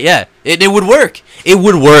opposite, right? Yeah, it would work. It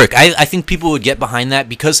would work. I think people would get behind that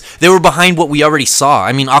because they were behind what we already saw.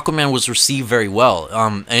 I mean, Aquaman was received very well.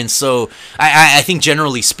 And so I think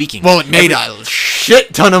generally speaking, well, it made a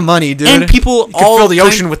shit ton of money, dude. And people you could fill the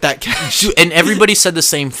ocean with that cash. And everybody said the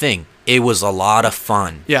same thing. It was a lot of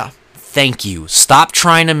fun. Yeah. Thank you. Stop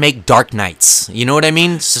trying to make Dark Knights. You know what I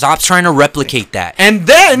mean? Stop trying to replicate that. And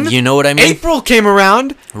then, you know what I mean? April came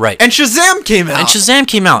around, right? And Shazam came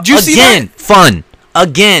out. Did you see that? Fun.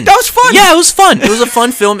 Again. That was fun. Yeah, it was fun. It was a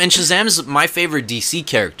fun film, and Shazam is my favorite DC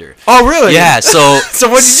character. Oh, really? Yeah, so... So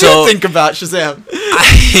what did you think about Shazam?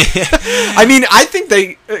 I mean, I think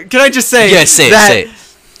they... Can I just say... Yeah, say it.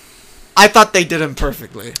 I thought they did him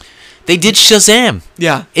perfectly. They did Shazam.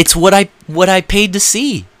 Yeah. It's what I paid to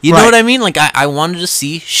see. You know what I mean? Like, I wanted to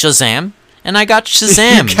see Shazam, and I got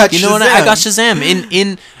Shazam. You know what I got Shazam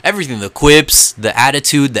in everything. The quips, the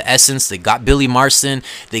attitude, the essence. They got Billy Marston.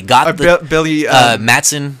 They got Billy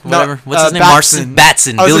Madsen, whatever. What's his name? Batson.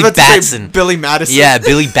 Batson. I was Billy about to Batson. say Billy Madison. Yeah,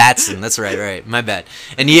 Billy Batson. That's right. My bad.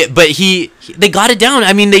 And they got it down.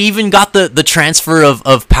 I mean, they even got the transfer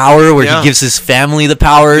of power where he gives his family the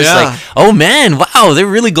powers. Yeah. Like, oh man, wow, they're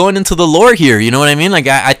really going into the lore here. You know what I mean? Like,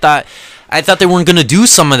 I thought they weren't gonna do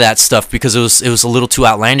some of that stuff because it was a little too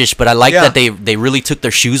outlandish. But I like that they really took their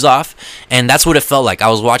shoes off, and that's what it felt like. I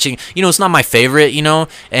was watching. You know, it's not my favorite. You know,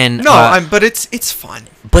 and but it's fun.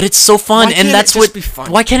 But it's so fun, Why and can't that's it just be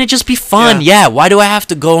fun? Why can't it just be fun? Yeah. Why do I have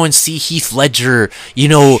to go and see Heath Ledger? You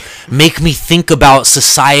know, make me think about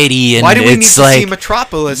society, and why do we need to like, see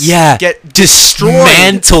Metropolis get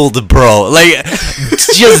dismantled, bro? Like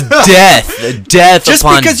just death. Just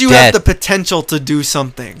upon because you death. have the potential to do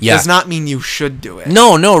something does not mean you should do it.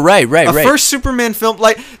 No, right. A first Superman film,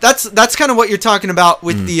 like that's kind of what you're talking about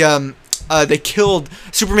with the they killed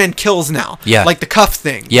Superman kills now. Yeah. Like the cuff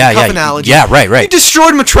thing. Yeah, the cuff analogy. Yeah, right. You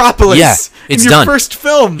destroyed Metropolis. Yeah, it's in your done. first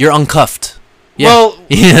film. You're uncuffed. Yeah. Well,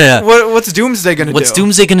 yeah. What's Doomsday gonna do? What's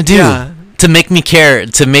Doomsday gonna do? Yeah. To make me care,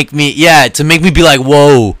 to make me be like,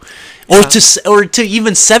 whoa. Or to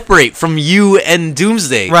even separate from you and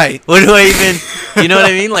Doomsday. Right. What do I even, you know what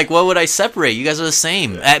I mean? Like, what would I separate? You guys are the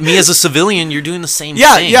same. Me as a civilian, you're doing the same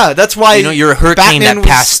thing. Yeah, that's why, you know, you're a hurricane Batman that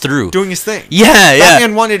passed through. doing his thing. Yeah.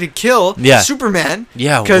 Batman wanted to kill Superman.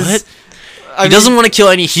 Yeah, what? He doesn't want to kill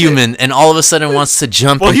any human, and all of a sudden wants to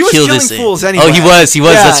jump and kill this. Well, he was killing fools anyway. Oh, he was.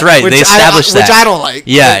 Yeah, That's right. They established that, which I don't like.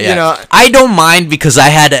 Yeah, but, yeah. You know, I don't mind because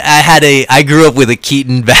I grew up with a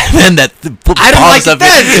Keaton Batman that put I don't like up it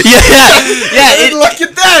then. Yeah. I didn't like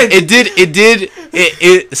it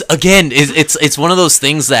then. It's one of those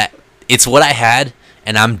things that it's what I had,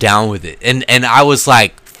 and I'm down with it, and I was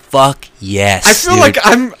like, fuck yes. I feel like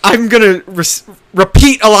I'm gonna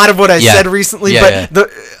repeat a lot of what I said recently,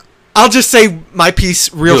 but I'll just say my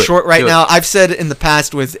piece real short right now. I've said in the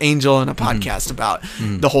past with Angel in a podcast about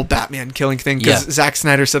the whole Batman killing thing because Zack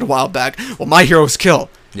Snyder said a while back, well, my heroes kill.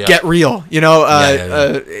 Yeah. Get real, you know.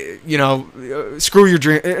 You know, screw your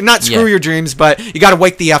dream. Not screw your dreams, but you got to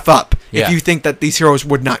wake the f up if you think that these heroes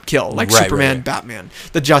would not kill, like Superman, Batman,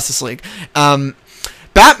 the Justice League.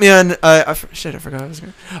 Batman. I forgot. What I was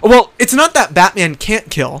gonna. Well, it's not that Batman can't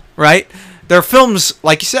kill, right? There are films,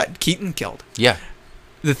 like you said, Keaton killed. Yeah.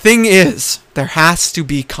 The thing is, there has to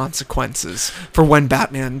be consequences for when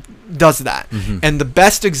Batman does that. Mm-hmm. And the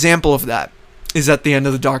best example of that is at the end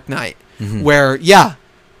of The Dark Knight, where,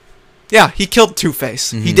 he killed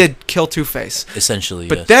Two-Face. Mm-hmm. He did kill Two-Face. Essentially,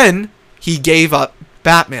 but then he gave up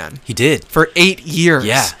Batman. He did. For 8 years.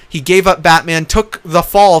 Yeah. He gave up Batman, took the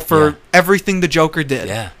fall for everything the Joker did.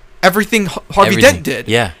 Yeah. Everything Harvey Dent did.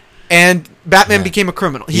 Yeah. And Batman became a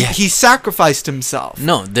criminal. He sacrificed himself.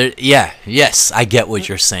 No, yes, I get what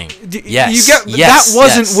you're saying. Yes, that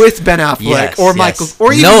wasn't with Ben Affleck or Michael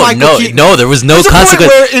or even Michael Keaton. No, there was no consequence.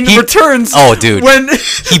 Where in Returns, dude, when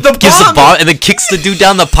he gives the bomb and then kicks the dude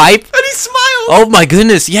down the pipe, and he smiles. Oh my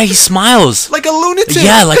goodness, yeah, he smiles like a lunatic.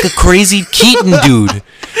 Yeah, like a crazy Keaton dude.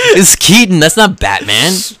 It's Keaton. That's not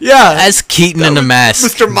Batman. Yeah, that's Keaton in the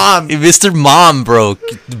mask. Mr. Mom. Mr. Mom, bro.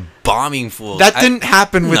 Bombing fools. That didn't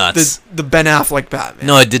happen with the Ben Affleck Batman.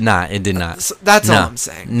 No, it did not. It did not. So that's all I'm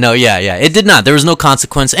saying. No, yeah. It did not. There was no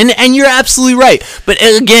consequence. And you're absolutely right. But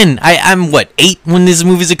again, I'm 8 when these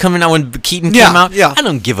movies are coming out, when Keaton came out? Yeah. I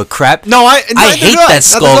don't give a crap. No, I hate that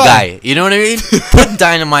Skull guy. You know what I mean? Put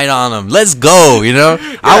dynamite on him. Let's go, you know?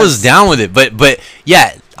 Yes. I was down with it. But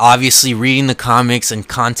yeah, obviously reading the comics and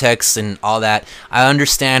context and all that, I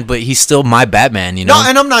understand, but he's still my Batman, you know? No,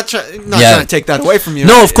 and I'm not trying to take that away from you.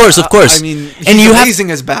 No, of course. I mean, he's amazing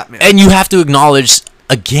as Batman. And you have to acknowledge,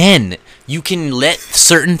 again, you can let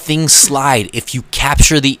certain things slide if you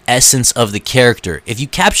capture the essence of the character. If you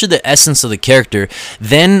capture the essence of the character,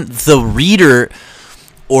 then the reader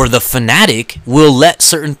or the fanatic will let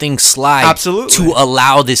certain things slide. Absolutely. To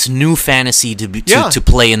allow this new fantasy to be Yeah. to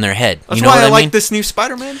play in their head. That's you know why what I I like mean? this new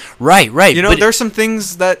Spider-Man. Right. You know, But there's some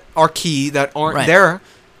things that are key that aren't Right. there,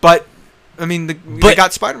 but I mean, they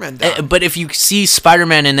got Spider-Man down. But if you see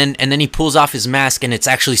Spider-Man and then he pulls off his mask and it's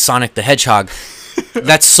actually Sonic the Hedgehog,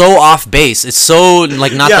 that's so off base. It's so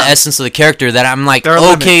like not Yeah. the essence of the character that I'm like, There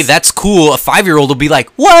are okay, limits. that's cool. A 5-year-old will be like,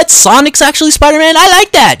 what? Sonic's actually Spider-Man? I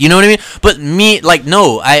like that. You know what I mean? But me, like,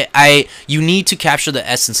 no, you need to capture the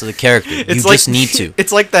essence of the character. You just need to.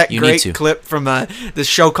 It's like that You need great to. clip from this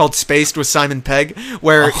show called Spaced with Simon Pegg,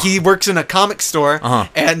 where he works in a comic store,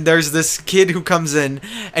 and there's this kid who comes in,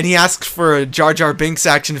 and he asks for a Jar Jar Binks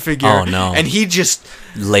action figure. Oh, no. And he just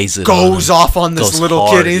Lays it goes on him. off on this Goes little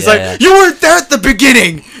hard, kid, and he's yeah, like, yeah. "You weren't there at the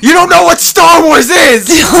beginning. You don't know what Star Wars is.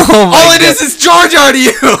 Oh my All it God. is Jar Jar to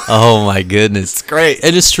you." Oh my goodness. It's great.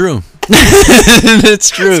 It is true. It's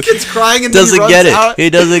true. This kid's crying and doesn't he runs get it. out. He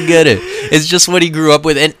doesn't get it. It's just what he grew up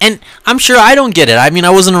with, and I'm sure I don't get it. I mean, I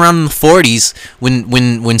wasn't around in the 40s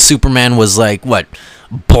when Superman was like what,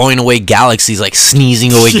 blowing away galaxies, like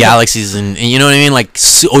sneezing away galaxies, and you know what I mean, like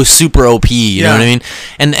super OP. You know what I mean?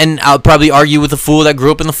 And I'll probably argue with a fool that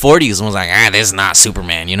grew up in the 40s and was like, this is not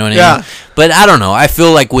Superman. You know what I mean? But I don't know. I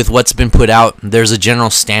feel like with what's been put out, there's a general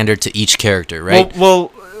standard to each character, right?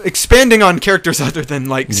 Well, expanding on characters other than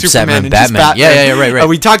like Superman and Batman. just Batman. Yeah, right.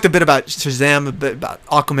 We talked a bit about Shazam, a bit about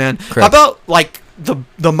Aquaman. Correct. How about like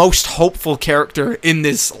the most hopeful character in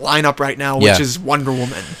this lineup right now, which is Wonder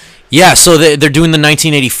Woman? Yeah, so they're doing the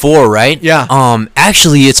 1984, right? Yeah.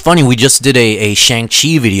 Actually, it's funny. We just did a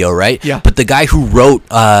Shang-Chi video, right? Yeah. But the guy who wrote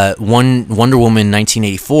Wonder Woman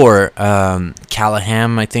 1984,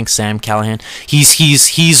 Callahan, I think Sam Callahan.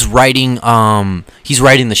 He's writing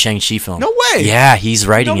the Shang-Chi film. No way. Yeah, he's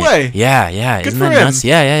writing No it. way. Yeah. Good Isn't for that him. nuts?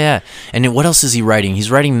 Yeah. And then what else is he writing? He's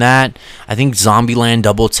writing that. I think Zombieland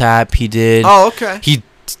Double Tap. He did. Oh, okay. He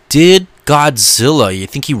did Godzilla. I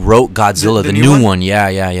think he wrote Godzilla, the new one. Yeah.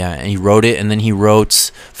 And he wrote it, and then he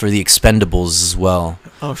wrote for the Expendables as well.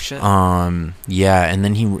 Oh shit. Yeah, and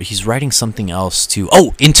then he's writing something else too.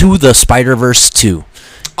 Oh, Into the Spider-Verse 2.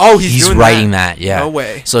 Oh, he's doing writing that. Yeah. No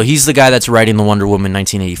way. So he's the guy that's writing the Wonder Woman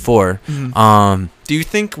 1984. Do you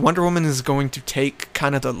think Wonder Woman is going to take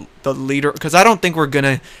kind of the leader? Because I don't think we're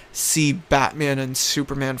gonna see Batman and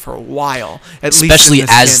Superman for a while, especially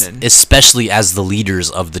canon. especially as the leaders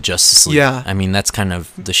of the Justice League. Yeah. I mean, that's kind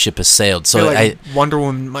of the ship has sailed. I So feel like Wonder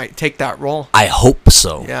Woman might take that role. I hope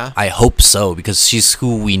so. Yeah. I hope so, because she's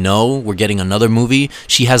who we know. We're getting another movie.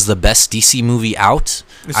 She has the best DC movie out.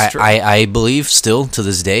 It's true. I believe still to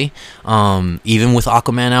this day. Even with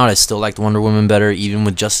Aquaman out, I still liked Wonder Woman better. Even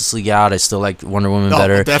with Justice League out, I still liked Wonder Woman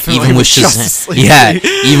better. Definitely Even with with Justice Shazam, League. yeah.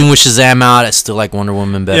 Even with Shazam out, I still like Wonder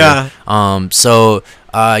Woman better. Yeah.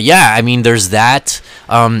 Yeah, I mean, there's that.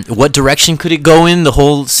 What direction could it go in, the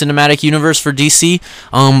whole cinematic universe for DC?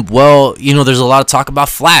 Well, you know, there's a lot of talk about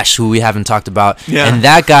Flash, who we haven't talked about. Yeah. And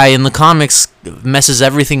that guy in the comics messes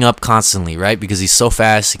everything up constantly, right? Because he's so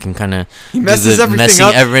fast, he can kind of messes everything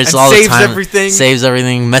up and all the saves time. everything. Saves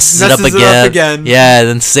everything, messes it Messes up it again. Yeah,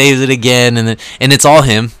 then saves it again, and it's all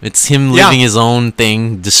him. It's him Yeah. living his own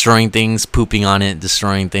thing, destroying things, pooping on it,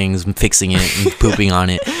 destroying things, fixing it, and pooping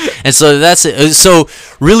on it. And so that's it. So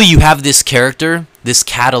really, you have this character, this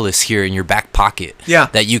catalyst here in your back pocket. Yeah.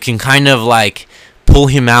 That you can kind of like pull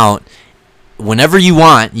him out whenever you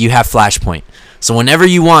want. You have Flashpoint. So whenever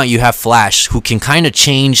you want, you have Flash, who can kind of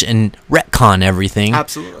change and retcon everything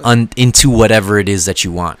Absolutely. into whatever it is that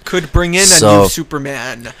you want. Could bring in a new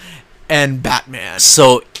Superman and Batman.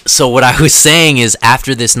 So what I was saying is,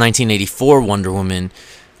 after this 1984 Wonder Woman,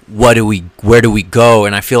 where do we go?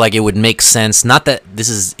 And I feel like it would make sense. Not that this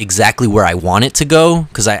is exactly where I want it to go,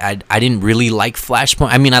 because I didn't really like Flashpoint.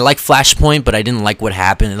 I mean, I like Flashpoint, but I didn't like what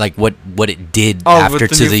happened, like what it did after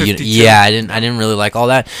with to the the New 52. yeah. I didn't really like all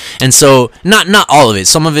that, and so not all of it.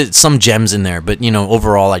 Some gems in there, but you know,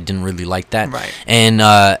 overall, I didn't really like that. Right. And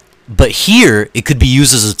but here it could be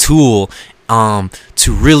used as a tool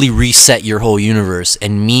to really reset your whole universe,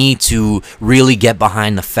 and me to really get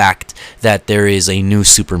behind the fact that there is a new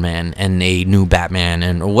Superman and a new Batman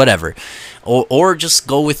and or whatever, or just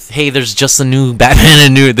go with, hey, there's just a new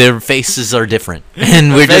Batman and their faces are different,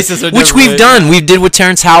 and we're just, which we've done. We did with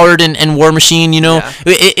Terrence Howard and War Machine. You know, Yeah.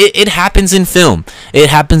 it happens in film. It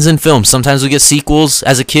happens in film. Sometimes we get sequels.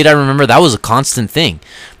 As a kid, I remember that was a constant thing.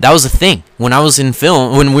 That was a thing when I was in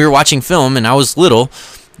film, when we were watching film, and I was little.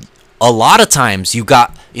 A lot of times you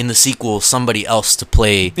got in the sequel somebody else to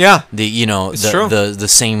play Yeah. the It's true. the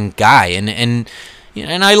same guy, and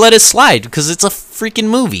and I let it slide because it's a freaking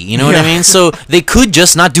movie. You know what I mean? So they could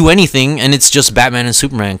just not do anything, and it's just Batman and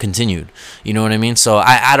Superman continued. You know what I mean? So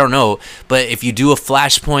I don't know, but if you do a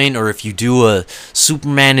Flashpoint, or if you do a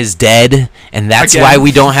Superman is dead, and that's why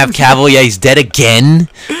we don't have Cavill. Yeah, he's dead again.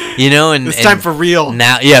 You know, and it's time for real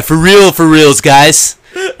now. Yeah, for reals, guys.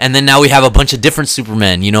 And then now we have a bunch of different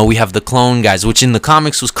Supermen. You know, we have the clone guys, which in the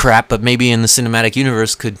comics was crap, but maybe in the cinematic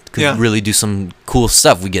universe could really do some cool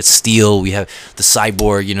stuff. We get Steel, we have the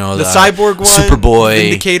Cyborg, you know, the Cyborg one,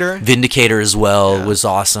 Superboy, Vindicator as well was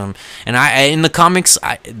awesome. And I in the comics,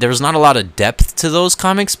 there's not a lot of depth to those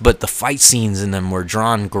comics, but the fight scenes in them were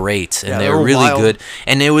drawn great, and they were really good.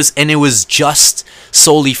 And it was just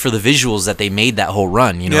solely for the visuals that they made that whole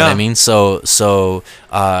run. You know what I mean? So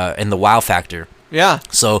and the wow factor. Yeah.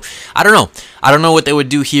 So I don't know. I don't know what they would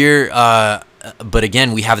do here. But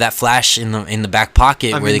again, we have that Flash in the back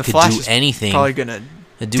pocket where they could do anything. Probably gonna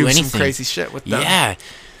do anything. Some crazy shit with them. Yeah.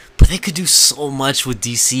 But they could do so much with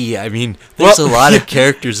DC. I mean, there's a lot of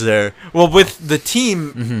characters there. Well, with the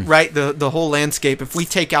team, right, the whole landscape, if we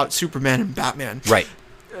take out Superman and Batman, right,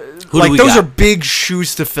 like those are big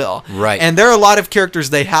shoes to fill, right? And there are a lot of characters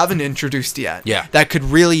they haven't introduced yet, that could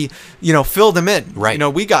really, fill them in, right? You know,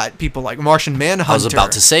 we got people like Martian Manhunter. I was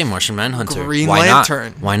about to say Martian Manhunter, Green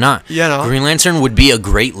Lantern. Why not? You know, Green Lantern would be a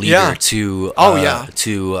great leader to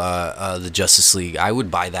the Justice League. I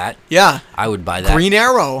would buy that. Yeah, I would buy that. Green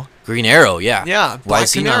Arrow, yeah. Why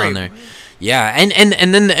is he not on there? Yeah,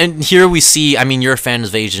 and then here we see. I mean, you're a fan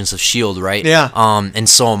of Agents of S.H.I.E.L.D., right? Yeah. And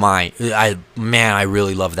so am I. I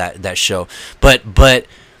really love that show. But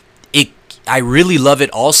I really love it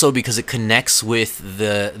also because it connects with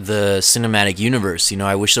the cinematic universe. You know,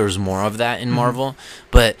 I wish there was more of that in Marvel.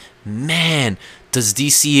 But man, does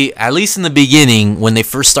DC, at least in the beginning, when they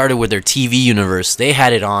first started with their TV universe, they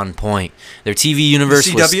had it on point. Their TV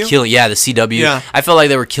universe was killing. Yeah, the CW. Yeah. I felt like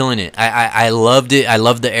they were killing it. I loved it. I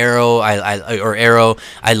loved the Arrow. Arrow.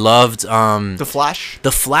 I loved the Flash.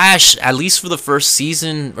 The Flash, at least for the first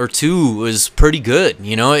season or two, was pretty good.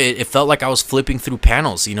 You know, it felt like I was flipping through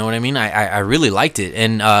panels. You know what I mean? I really liked it,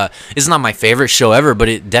 and it's not my favorite show ever, but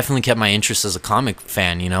it definitely kept my interest as a comic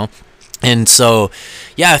fan. You know. And so,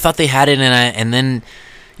 yeah, I thought they had it, and then,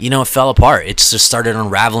 it fell apart. It just started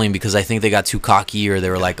unraveling because I think they got too cocky, or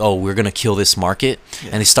they were like, "Oh, we're gonna kill this market,"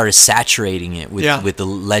 and they started saturating it with the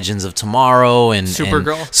Legends of Tomorrow and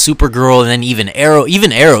Supergirl, and then even Arrow,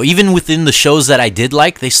 even within the shows that I did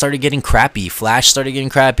like, they started getting crappy. Flash started getting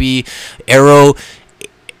crappy. Arrow.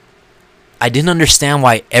 I didn't understand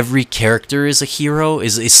why every character is a hero,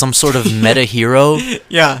 is some sort of meta hero.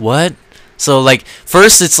 Yeah. What? So, like,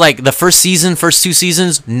 first, it's like the first two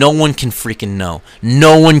seasons, no one can freaking know.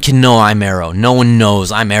 No one can know I'm Arrow. No one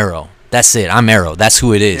knows I'm Arrow. That's it. I'm Arrow. That's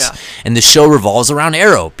who it is. Yeah. And the show revolves around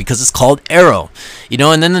Arrow because it's called Arrow.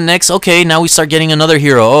 And then the next, okay, now we start getting another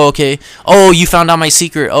hero. Oh, okay. Oh, you found out my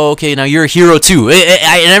secret. Oh, okay, now you're a hero too.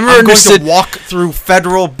 I never understood. I'm going to walk through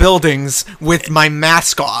federal buildings with my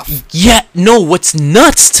mask off. Yeah, no, what's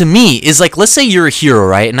nuts to me is, like, let's say you're a hero,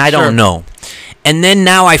 right? And I don't know. And then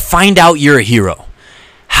now I find out you're a hero.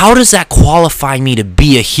 How does that qualify me to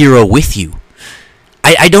be a hero with you?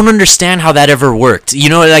 I don't understand how that ever worked.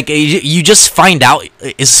 Like, you just find out.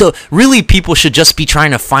 So really, people should just be trying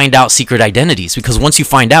to find out secret identities, because once you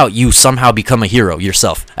find out, you somehow become a hero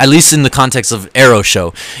yourself. At least in the context of Arrow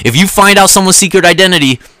show. If you find out someone's secret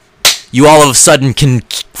identity, you all of a sudden can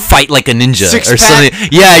fight like a ninja or something.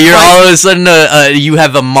 Yeah, you're all of a sudden you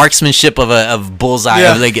have a marksmanship of Bullseye,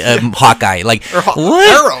 of like Hawkeye, like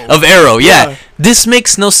what? Of Arrow. Yeah. This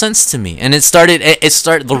makes no sense to me. And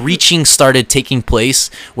the reaching started taking place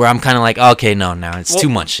where I'm kind of like, okay, no, now it's too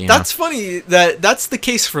much. That's funny that's the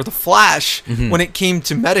case for the Flash when it came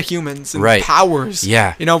to metahumans and powers.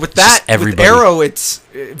 Yeah. With that, with Arrow, it's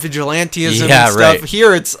vigilantism and stuff. Right.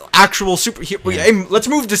 Here, it's actual super. Hey, let's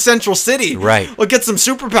move to Central City. Right. We'll get some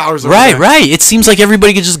superpowers. Right. It seems like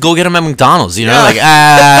everybody could just go get them at McDonald's. Like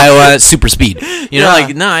I want super speed.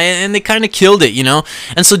 Like no, and they kind of killed it.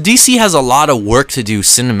 And so DC has a lot of work to do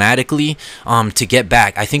cinematically to get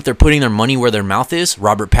back. I think they're putting their money where their mouth is.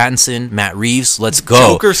 Robert Pattinson, Matt Reeves, let's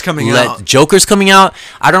go. Joker's coming out.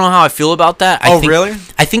 I don't know how I feel about that. Really?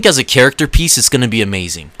 I think as a character piece, it's going to be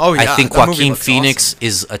amazing. Oh, yeah. I think Joaquin Phoenix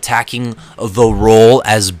is attacking the role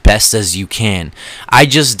as best as you can. I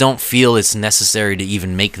just don't feel it's necessary to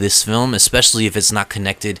even make this film, especially if it's not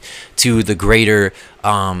connected to the greater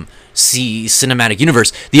cinematic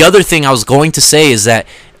universe. The other thing I was going to say is that,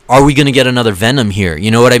 are we going to get another Venom here?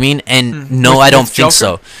 You know what I mean? And no, I don't think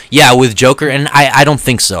so. Yeah, with Joker. And I don't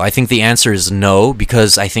think so. I think the answer is no,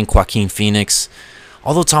 because I think Joaquin Phoenix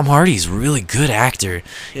although Tom Hardy's a really good actor,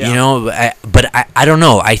 Yeah. you know, but I don't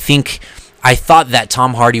know. I thought that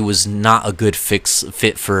Tom Hardy was not a good fit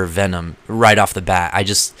for Venom right off the bat. I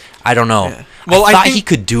don't know. Yeah. Well, I thought think he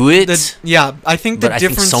could do it, I think the but I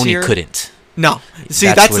think difference Sony here, couldn't. No, see,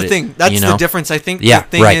 That's that's what the it- thing. That's you the know? difference. I think Yeah, the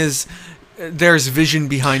thing right. is, there's vision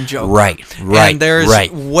behind Joker, Right, and there's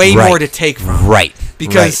way right, more to take from. Right,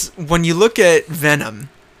 Because when you look at Venom,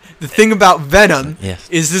 the thing about Venom Yes.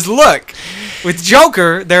 is this look. With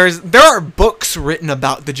Joker, there are books written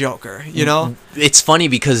about the Joker, you know? It's funny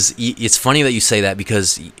because it's funny that you say that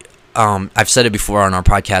because I've said it before on our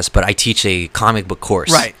podcast, but I teach a comic book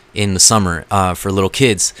course Right. in the summer for little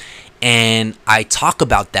kids. And I talk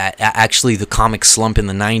about that, actually the comic slump in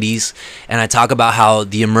the 90s, and I talk about how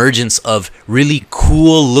the emergence of really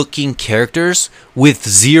cool looking characters with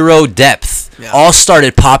zero depth all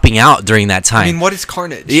started popping out during that time. I mean, what is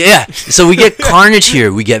Carnage? Yeah, so we get Carnage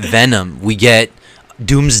here, we get Venom, we get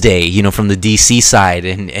Doomsday, you know, from the DC side,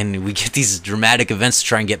 and we get these dramatic events to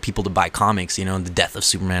try and get people to buy comics, you know, the death of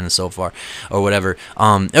Superman and so far, or whatever,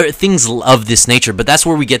 or things of this nature. But that's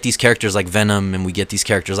where we get these characters like Venom, and we get these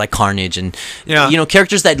characters like Carnage, and you know,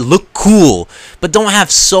 characters that look cool but don't have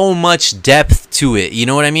so much depth to it. You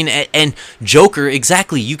know what I mean? And Joker,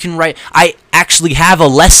 exactly. You can write. I actually have a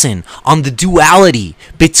lesson on the duality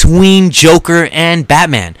between Joker and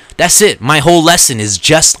Batman. That's it. My whole lesson is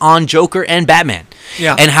just on Joker and Batman.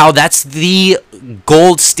 Yeah. And how that's the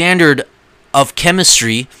gold standard of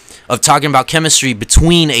chemistry, of talking about chemistry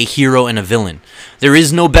between a hero and a villain. There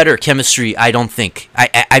is no better chemistry, I don't think.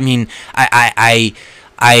 I mean, I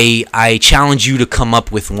challenge you to come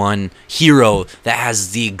up with one hero that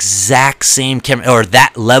has the exact same or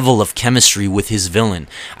that level of chemistry with his villain.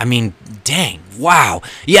 I mean, dang, wow.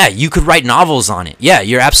 Yeah, you could write novels on it. Yeah,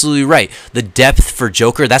 you're absolutely right. The depth for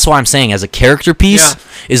Joker, that's why I'm saying as a character piece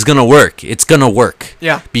is going to work. It's going to work.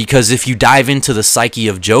 Yeah. Because if you dive into the psyche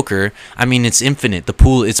of Joker, I mean, it's infinite. The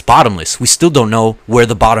pool, it's bottomless. We still don't know where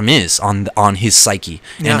the bottom is on his psyche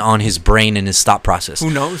and on his brain and his thought process.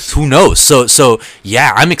 Who knows? Who knows? So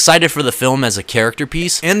yeah, I'm excited for the film as a character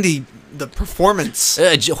piece. And the performance.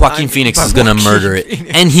 Joaquin Phoenix by is gonna Joaquin murder it,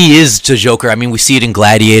 Phoenix. and he is the Joker. I mean, we see it in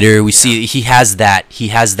Gladiator. We see he has that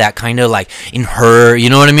kind of like in Her. You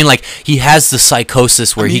know what I mean? Like he has the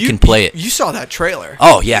psychosis where he can play it. You saw that trailer.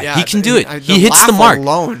 Oh yeah, he can do it. He hits the mark.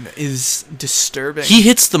 Alone is disturbing. He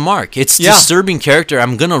hits the mark. It's disturbing character.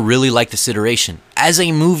 I'm gonna really like this iteration as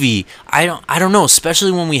a movie. I don't know,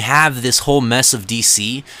 especially when we have this whole mess of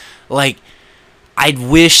DC. Like, I'd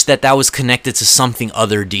wish that was connected to something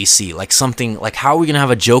other DC, like something like how are we gonna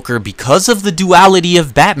have a Joker because of the duality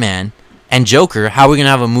of Batman and Joker? How are we gonna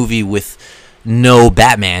have a movie with no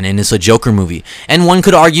Batman and it's a Joker movie? And one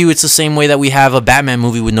could argue it's the same way that we have a Batman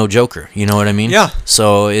movie with no Joker. You know what I mean? Yeah.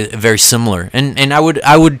 So very similar, and I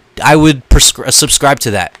would subscribe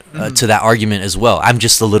to that to that argument as well. I'm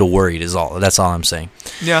just a little worried, is all. That's all I'm saying.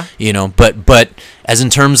 Yeah. You know, but as in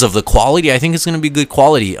terms of the quality, I think it's going to be good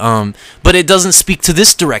quality. But it doesn't speak to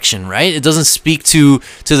this direction, right? It doesn't speak to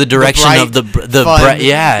the direction of the fun.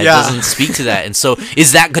 It doesn't speak to that. And so,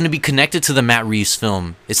 is that going to be connected to the Matt Reeves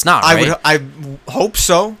film? It's not, right? I hope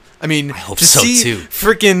so. I mean, I hope to so, see too.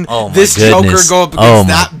 freaking Oh, this my goodness. Joker go up Oh,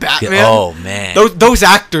 against my that Batman. Oh man, those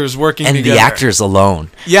actors working and together. the actors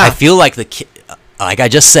alone. Yeah. I feel like like I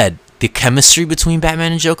just said, the chemistry between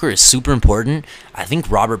Batman and Joker is super important. I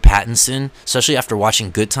think Robert Pattinson, especially after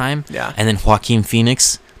watching Good Time, and then Joaquin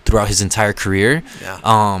Phoenix throughout his entire career,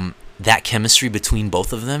 that chemistry between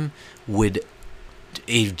both of them would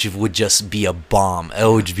just be a bomb. It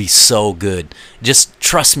would be so good. Just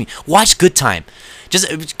trust me. Watch Good Time.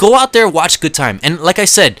 Just go out there, watch Good Time. And like I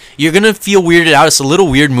said, you're going to feel weirded out. It's a little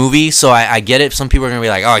weird movie, so I get it. Some people are going to be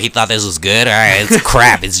like, oh, he thought this was good. All right, it's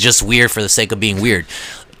crap. It's just weird for the sake of being weird.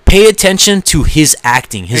 Pay attention to his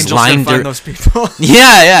acting, his line. Find those people.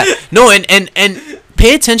 Yeah. No, and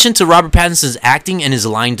pay attention to Robert Pattinson's acting and his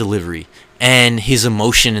line delivery and his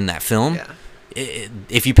emotion in that film. Yeah.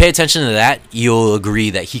 If you pay attention to that, you'll agree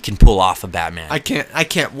that he can pull off a Batman. I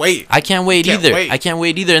can't wait. I can't wait either. I can't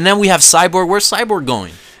wait either. And then we have Cyborg. Where's Cyborg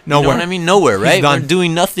going? Nowhere. You know what I mean? Nowhere, right? He's done. We're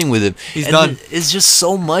doing nothing with him. He's done. It's just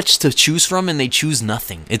so much to choose from, and they choose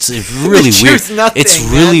nothing. It's really weird. Choose nothing, It's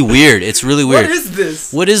really man. weird. It's really weird.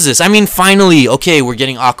 What is this? I mean, finally, okay, we're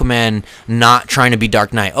getting Aquaman not trying to be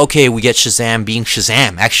Dark Knight. Okay, we get Shazam being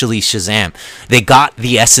Shazam. Actually, Shazam. They got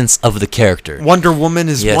the essence of the character. Wonder Woman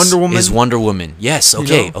is Wonder Woman. Is Wonder Woman. Yes,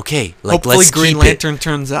 okay, You know? okay. Hopefully let's Green keep Lantern it.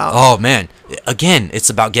 turns out. Oh, man. Again, it's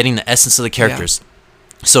about getting the essence of the characters.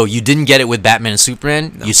 So you didn't get it with Batman and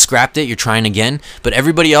Superman. No. You scrapped it. You're trying again. But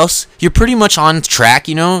everybody else, you're pretty much on track.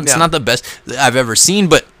 You know, it's not the best I've ever seen,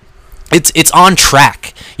 but it's on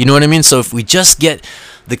track. You know what I mean? So if we just get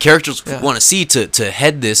the characters we want to see to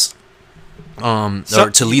head this,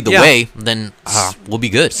 or to lead the way, then we'll be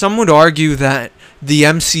good. Some would argue that the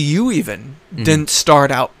MCU even didn't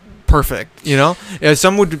start out perfect. You know,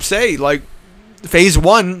 some would say like Phase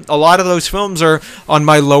 1, a lot of those films are on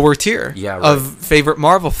my lower tier of favorite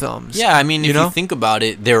Marvel films. Yeah, I mean, if you think about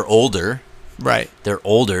it, they're older. Right. They're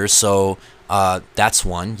older, so that's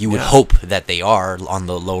one. You would hope that they are on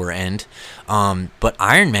the lower end. But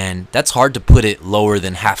Iron Man, that's hard to put it lower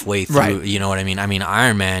than halfway through. Right. You know what I mean? I mean,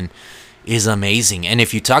 Iron Man is amazing. And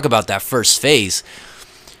if you talk about that first phase,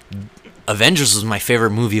 Avengers was my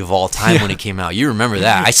favorite movie of all time when it came out. You remember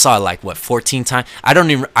that? I saw it like 14 times.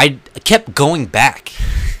 I kept going back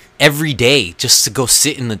every day just to go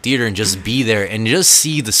sit in the theater and just be there and just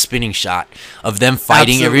see the spinning shot of them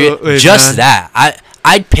fighting that.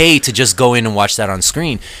 I'd pay to just go in and watch that on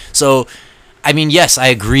screen. So I mean, yes, I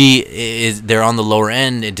agree. They're on the lower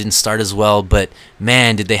end. It didn't start as well, but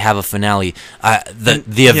man, did they have a finale.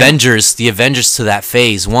 The Avengers to that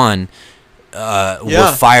phase 1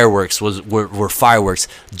 were fireworks. Were fireworks.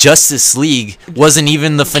 Justice League wasn't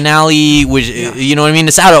even the finale. Which you know what I mean?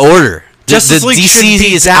 It's out of order. Justice League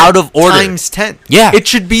DC is out of order. Times 10. Yeah, it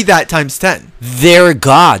should be that times 10. They're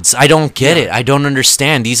gods. I don't get it. I don't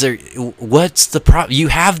understand. These are what's the problem? You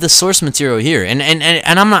have the source material here, and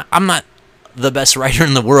I'm not the best writer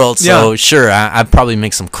in the world, so sure, I probably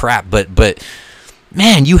make some crap, but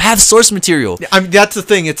man, you have source material. I mean, that's the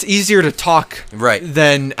thing. It's easier to talk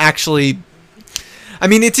than actually. I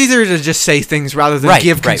mean, it's easier to just say things rather than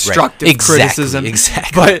give constructive criticism.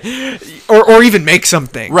 Exactly. But or even make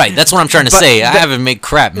something. Right. That's what I'm trying to say. I haven't made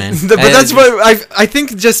crap, man. But that's what I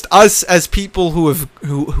think. Just us as people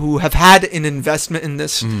who have had an investment in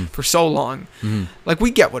this for so long, like we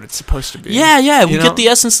get what it's supposed to be. Yeah. We get the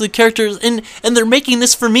essence of the characters, and they're making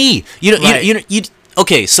this for me.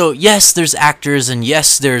 Okay, so yes, there's actors, and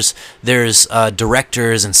yes, there's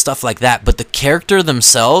directors and stuff like that, but the character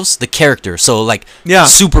themselves, so like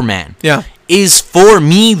Superman, is for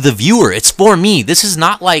me, the viewer. It's for me. This is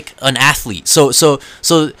not like an athlete. So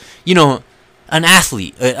you know, an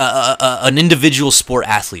athlete, an individual sport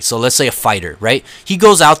athlete. So let's say a fighter, right? He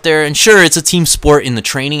goes out there, and sure, it's a team sport in the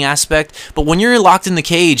training aspect, but when you're locked in the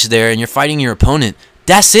cage there and you're fighting your opponent,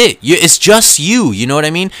 that's it. It's just you. You know what I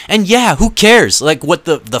mean? And yeah, who cares? Like what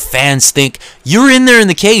the fans think. You're in there in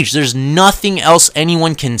the cage. There's nothing else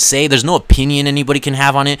anyone can say. There's no opinion anybody can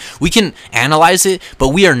have on it. We can analyze it, but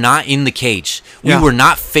we are not in the cage. We were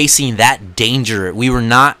not facing that danger. We were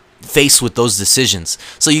not faced with those decisions.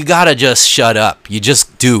 So you gotta just shut up. You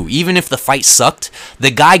just do. Even if the fight sucked,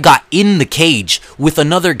 the guy got in the cage with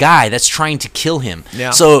another guy that's trying to kill him. Yeah.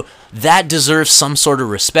 So that deserves some sort of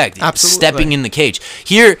respect. Absolutely. Stepping in the cage.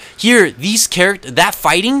 Here, these characters, that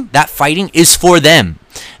fighting is for them.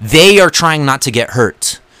 They are trying not to get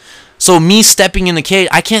hurt. So me stepping in the cage,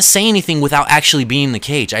 I can't say anything without actually being in the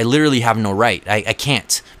cage. I literally have no right. I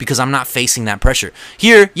can't, because I'm not facing that pressure.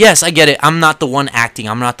 Here, yes, I get it. I'm not the one acting.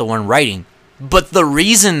 I'm not the one writing. But the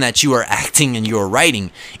reason that you are acting and you're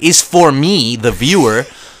writing is for me, the viewer,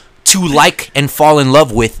 to like and fall in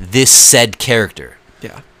love with this said character.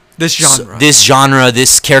 Yeah. This genre,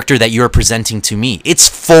 this character that you're presenting to me. It's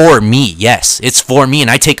for me, yes. It's for me,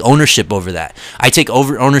 and I take ownership over that. I take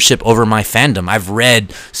ownership over my fandom. I've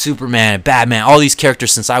read Superman, Batman, all these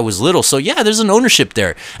characters since I was little. So yeah, there's an ownership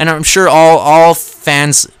there. And I'm sure all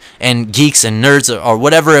fans and geeks and nerds or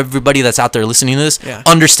whatever, everybody that's out there listening to this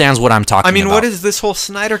understands what I'm talking about. I mean, what is this whole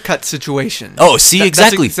Snyder Cut situation? Oh, see,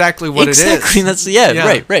 exactly. That's exactly what it is. That's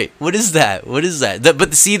right. What is that?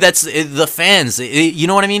 But see, that's the fans. You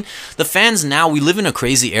know what I mean? The fans now, we live in a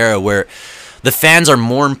crazy era where the fans are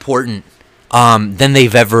more important than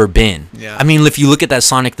they've ever been. Yeah. I mean, if you look at that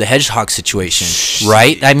Sonic the Hedgehog situation,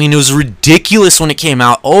 right? I mean, it was ridiculous when it came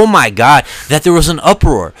out. Oh my God, that there was an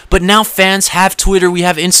uproar. But now fans have Twitter, we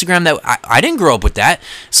have Instagram. That I didn't grow up with that.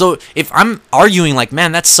 So if I'm arguing like,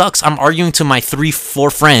 man, that sucks, I'm arguing to my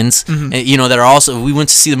 3-4 friends, you know, that are also, we went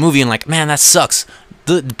to see the movie and like, man, that sucks.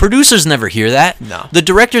 The producers never hear that. No. The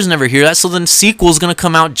directors never hear that. So the sequel's going to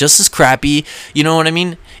come out just as crappy. You know what I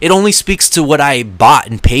mean? It only speaks to what I bought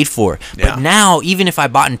and paid for. Yeah. But now, even if I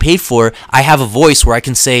bought and paid for, I have a voice where I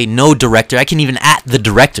can say no director. I can even at the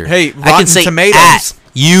director. Hey, I can say Tomatoes.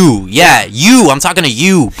 I'm talking to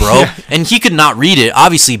you, bro. Yeah. And he could not read it,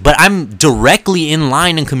 obviously, but I'm directly in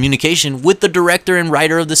line in communication with the director and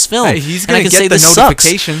writer of this film. He's And I gonna can say get the this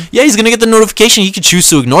notification. sucks. Yeah, he's gonna get the notification. He could choose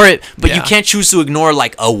to ignore it, but you Yeah. can't choose to ignore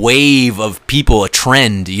like a wave of people, a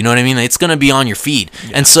trend. You know what I mean? It's gonna be on your feed,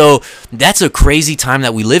 and so that's a crazy time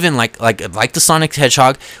that we live in. Like the Sonic the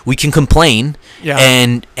Hedgehog, we can complain,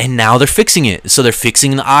 and now they're fixing it. So they're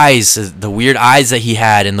fixing the eyes, the weird eyes that he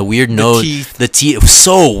had, and the weird nose, the teeth. It was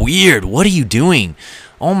so weird. What are you doing?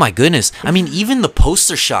 Oh my goodness. I mean, even the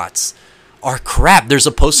poster shots are crap. There's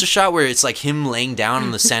a poster shot where it's like him laying down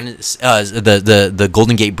on the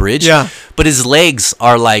Golden Gate Bridge. Yeah. But his legs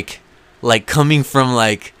are like coming from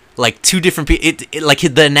like two different people. It like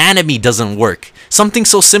the anatomy doesn't work. Something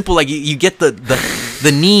so simple like you get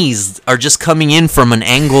the knees are just coming in from an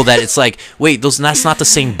angle that it's like, wait, that's not the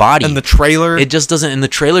same body. And the trailer, it just doesn't. And the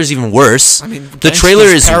trailer's even worse. I mean, the trailer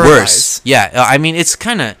is Paradise. worse. Yeah, I mean, it's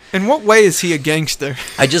kind of. In what way is he a gangster?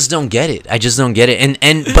 I just don't get it.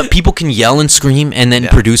 But people can yell and scream, and then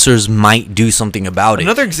producers might do something about it.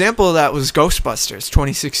 Another example of that was Ghostbusters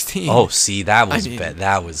 2016. Oh, see, that was bad.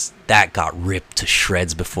 That got ripped to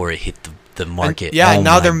shreds before it hit the market. And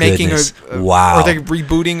now they're making wow. Or they're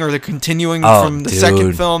rebooting, or they're continuing Oh, from the dude.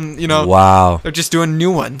 second film. You know, wow. they're just doing a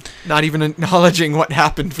new one, not even acknowledging what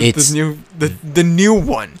happened with the new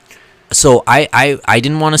one. So I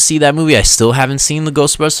didn't want to see that movie. I still haven't seen the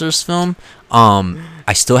Ghostbusters film.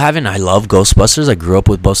 I still haven't. I love Ghostbusters. I grew up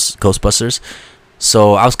with Ghostbusters.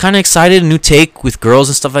 So I was kind of excited, a new take with girls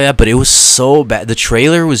and stuff like that, but it was so bad. The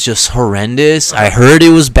trailer was just horrendous. I heard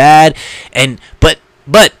it was bad, but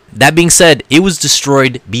that being said, it was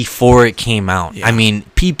destroyed before it came out. Yeah. I mean,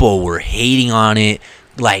 people were hating on it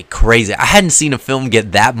like crazy. I hadn't seen a film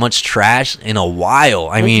get that much trash in a while.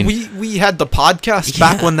 I mean, we had the podcast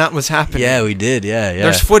back when that was happening. Yeah, we did. Yeah.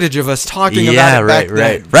 There's footage of us talking about it back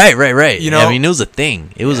then. Right. You know, I mean, it was a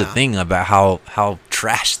thing. It was a thing about how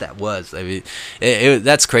trash that was. I mean,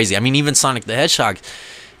 that's crazy. I mean, even Sonic the Hedgehog,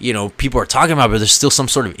 you know, people are talking about, but there's still some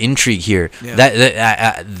sort of intrigue here. Yeah.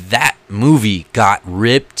 That movie got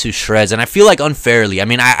ripped to shreds, and I feel like unfairly. I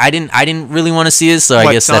mean, I didn't really want to see it, so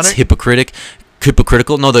I guess Sonic? That's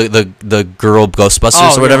hypocritical. No, the girl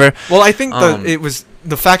Ghostbusters or whatever. Yeah. Well, I think it was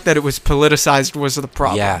the fact that it was politicized was the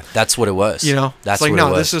problem. Yeah, that's what it was. You know, that's it's like, what no,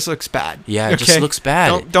 it was. this just looks bad. Yeah, it just looks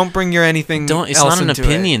bad. Don't bring your anything. It's else not an into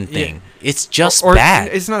opinion it. thing. Yeah. It's just or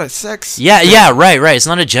bad. It's not a sex. Yeah, right. It's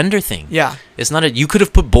not a gender thing. Yeah, it's not a. You could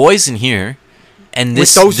have put boys in here, and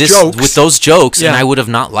with those jokes, and I would have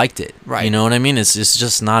not liked it. Right. You know what I mean? It's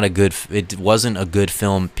just not a good. It wasn't a good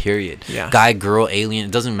film. Period. Yeah. Guy, girl, alien.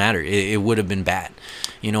 It doesn't matter. It would have been bad.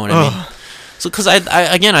 You know what I mean? So, because I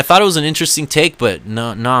thought it was an interesting take, but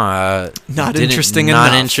not interesting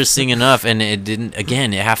enough, and it didn't.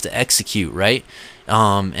 Again, it have to execute right,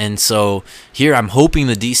 and so here I'm hoping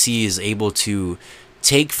the DC is able to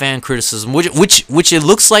take fan criticism, which it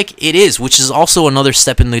looks like it is, which is also another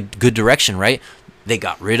step in the good direction, right? They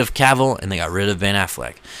got rid of Cavill and they got rid of Ben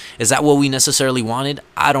Affleck. Is that what we necessarily wanted?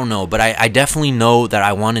 I don't know, but I definitely know that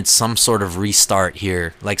I wanted some sort of restart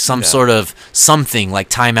here, like some sort of something, like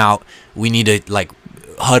timeout. We need to like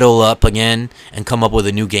huddle up again and come up with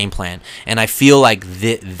a new game plan. And I feel like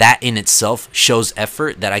that in itself shows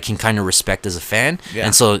effort that I can kind of respect as a fan. Yeah.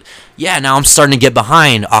 And so, now I'm starting to get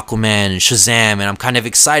behind Aquaman and Shazam, and I'm kind of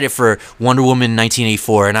excited for Wonder Woman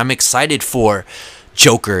 1984, and I'm excited for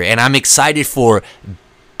Joker, and I'm excited for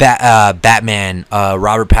Batman,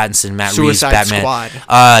 Robert Pattinson, Matt Reeves, Batman.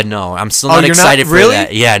 Squad. No, I'm still not excited for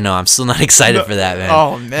that. Yeah, no, I'm still not excited for that, man.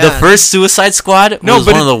 Oh man, the first Suicide Squad was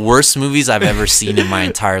one of the worst movies I've ever seen in my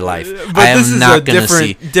entire life. But I am this is not gonna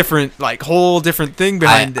see different, like whole different thing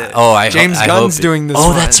behind it. James I Gunn's doing this.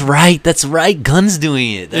 Oh, that's right. Gunn's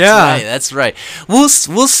doing it. That's right. We'll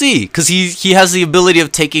see, because he has the ability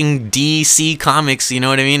of taking DC comics, you know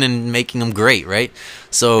what I mean, and making them great, right?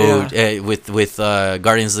 So with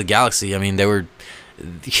Guardians of the Galaxy, I mean, they were.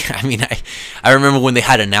 I mean, I remember when they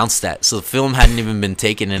had announced that, so the film hadn't even been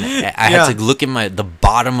taken, and I had to look at the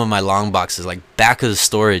bottom of my long boxes, like back of the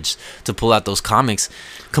storage, to pull out those comics.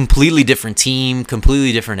 Completely different team,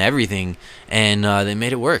 completely different everything, and they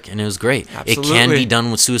made it work, and it was great. Absolutely. It can be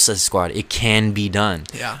done with Suicide Squad. It can be done.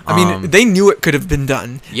 Yeah, I mean, they knew it could have been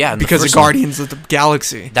done. Yeah, because of Guardians of the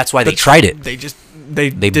Galaxy. That's why they tried it. They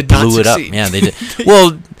did blew not it up. succeed. Yeah, they did.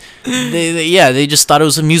 Well, they just thought it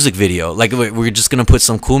was a music video. Like, we're just gonna put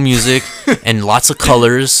some cool music and lots of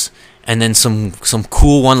colors, and then some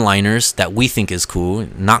cool one-liners that we think is cool,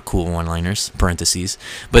 not cool one-liners, parentheses.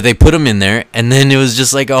 But they put them in there, and then it was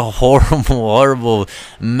just like a horrible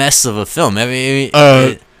mess of a film. I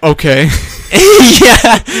mean, Okay. Yeah,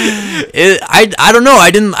 I don't know.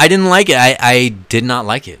 I didn't like it. I did not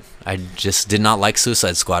like it. I just did not like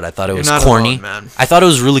Suicide Squad. I thought it was corny. Alone, man. I thought it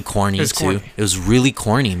was really corny too. Corny. It was really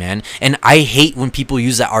corny, man. And I hate when people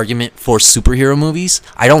use that argument for superhero movies.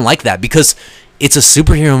 I don't like that because it's a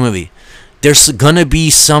superhero movie. There's gonna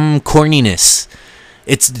be some corniness.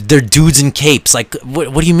 They're dudes in capes. Like,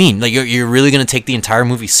 what do you mean? Like, you're really gonna take the entire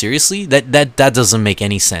movie seriously? That doesn't make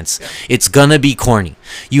any sense. Yeah. It's gonna be corny.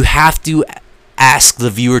 You have to ask the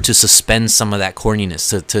viewer to suspend some of that corniness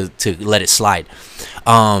to let it slide.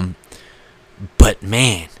 But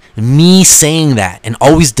man, me saying that and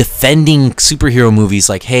always defending superhero movies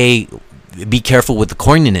like, hey, be careful with the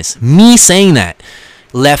corniness. Me saying that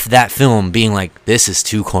left that film being like, this is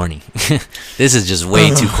too corny. This is just way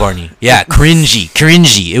too corny. Yeah,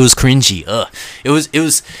 cringy. It was cringy.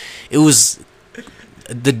 It was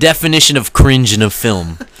the definition of cringe in a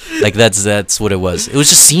film. Like that's what it was. It was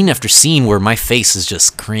just scene after scene where my face is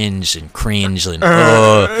just cringe and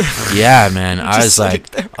yeah, man. I was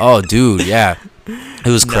like, oh, dude, yeah. It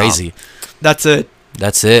was crazy. That's it.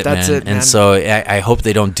 That's it, man. And so I hope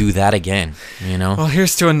they don't do that again, you know? Well,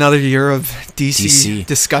 here's to another year of DC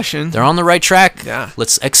discussion. They're on the right track. Yeah.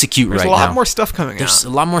 Let's execute right now. There's a lot more stuff coming out. There's a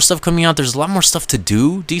lot more stuff coming out. There's a lot more stuff to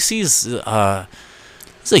do. DC is...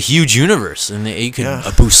 it's a huge universe, and you can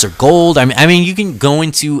boost their gold. I mean, you can go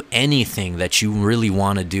into anything that you really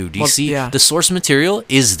want to do. DC, the source material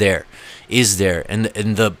is there, and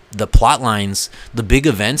the plot lines, the big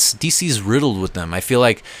events, DC's riddled with them. I feel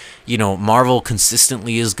like, you know, Marvel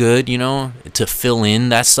consistently is good, you know, to fill in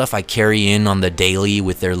that stuff. I carry in on the daily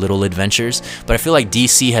with their little adventures, but I feel like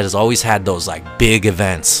DC has always had those like big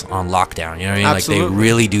events on lockdown. You know what I mean? Absolutely. Like they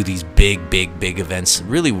really do these big events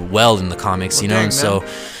really well in the comics, you know. And so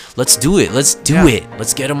let's do it. Let's do it.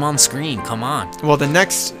 Let's get them on screen. Come on. Well, the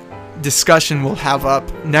next discussion we'll have up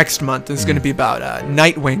next month is going to be about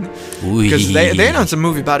Nightwing, because they announced a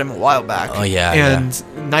movie about him a while back. Oh yeah, and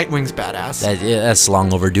Nightwing's badass. That's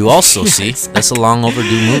long overdue. Also, see, exactly. That's a long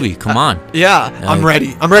overdue movie. Come on. I'm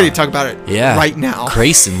ready. I'm ready to talk about it. Right now.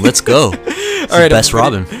 Grayson, let's go. It's the best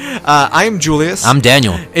Robin. I am Julius. I'm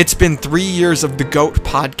Daniel. It's been 3 years of the GOAT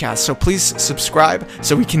podcast, so please subscribe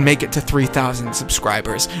so we can make it to 3,000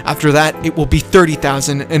 subscribers. After that, it will be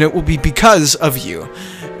 30,000, and it will be because of you.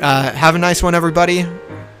 Have a nice one, everybody.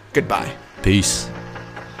 Goodbye. Peace.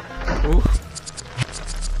 Ooh.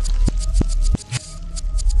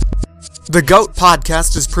 The GOAT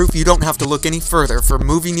podcast is proof you don't have to look any further for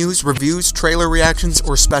movie news, reviews, trailer reactions,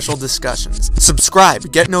 or special discussions.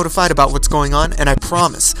 Subscribe, get notified about what's going on, and I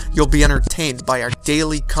promise you'll be entertained by our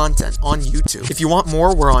daily content on YouTube. If you want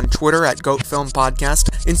more, we're on Twitter at GOAT Film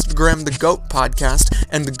Podcast, Instagram The GOAT Podcast,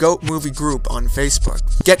 and the GOAT Movie Group on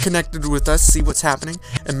Facebook. Get connected with us, see what's happening,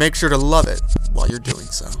 and make sure to love it while you're doing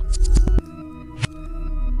so.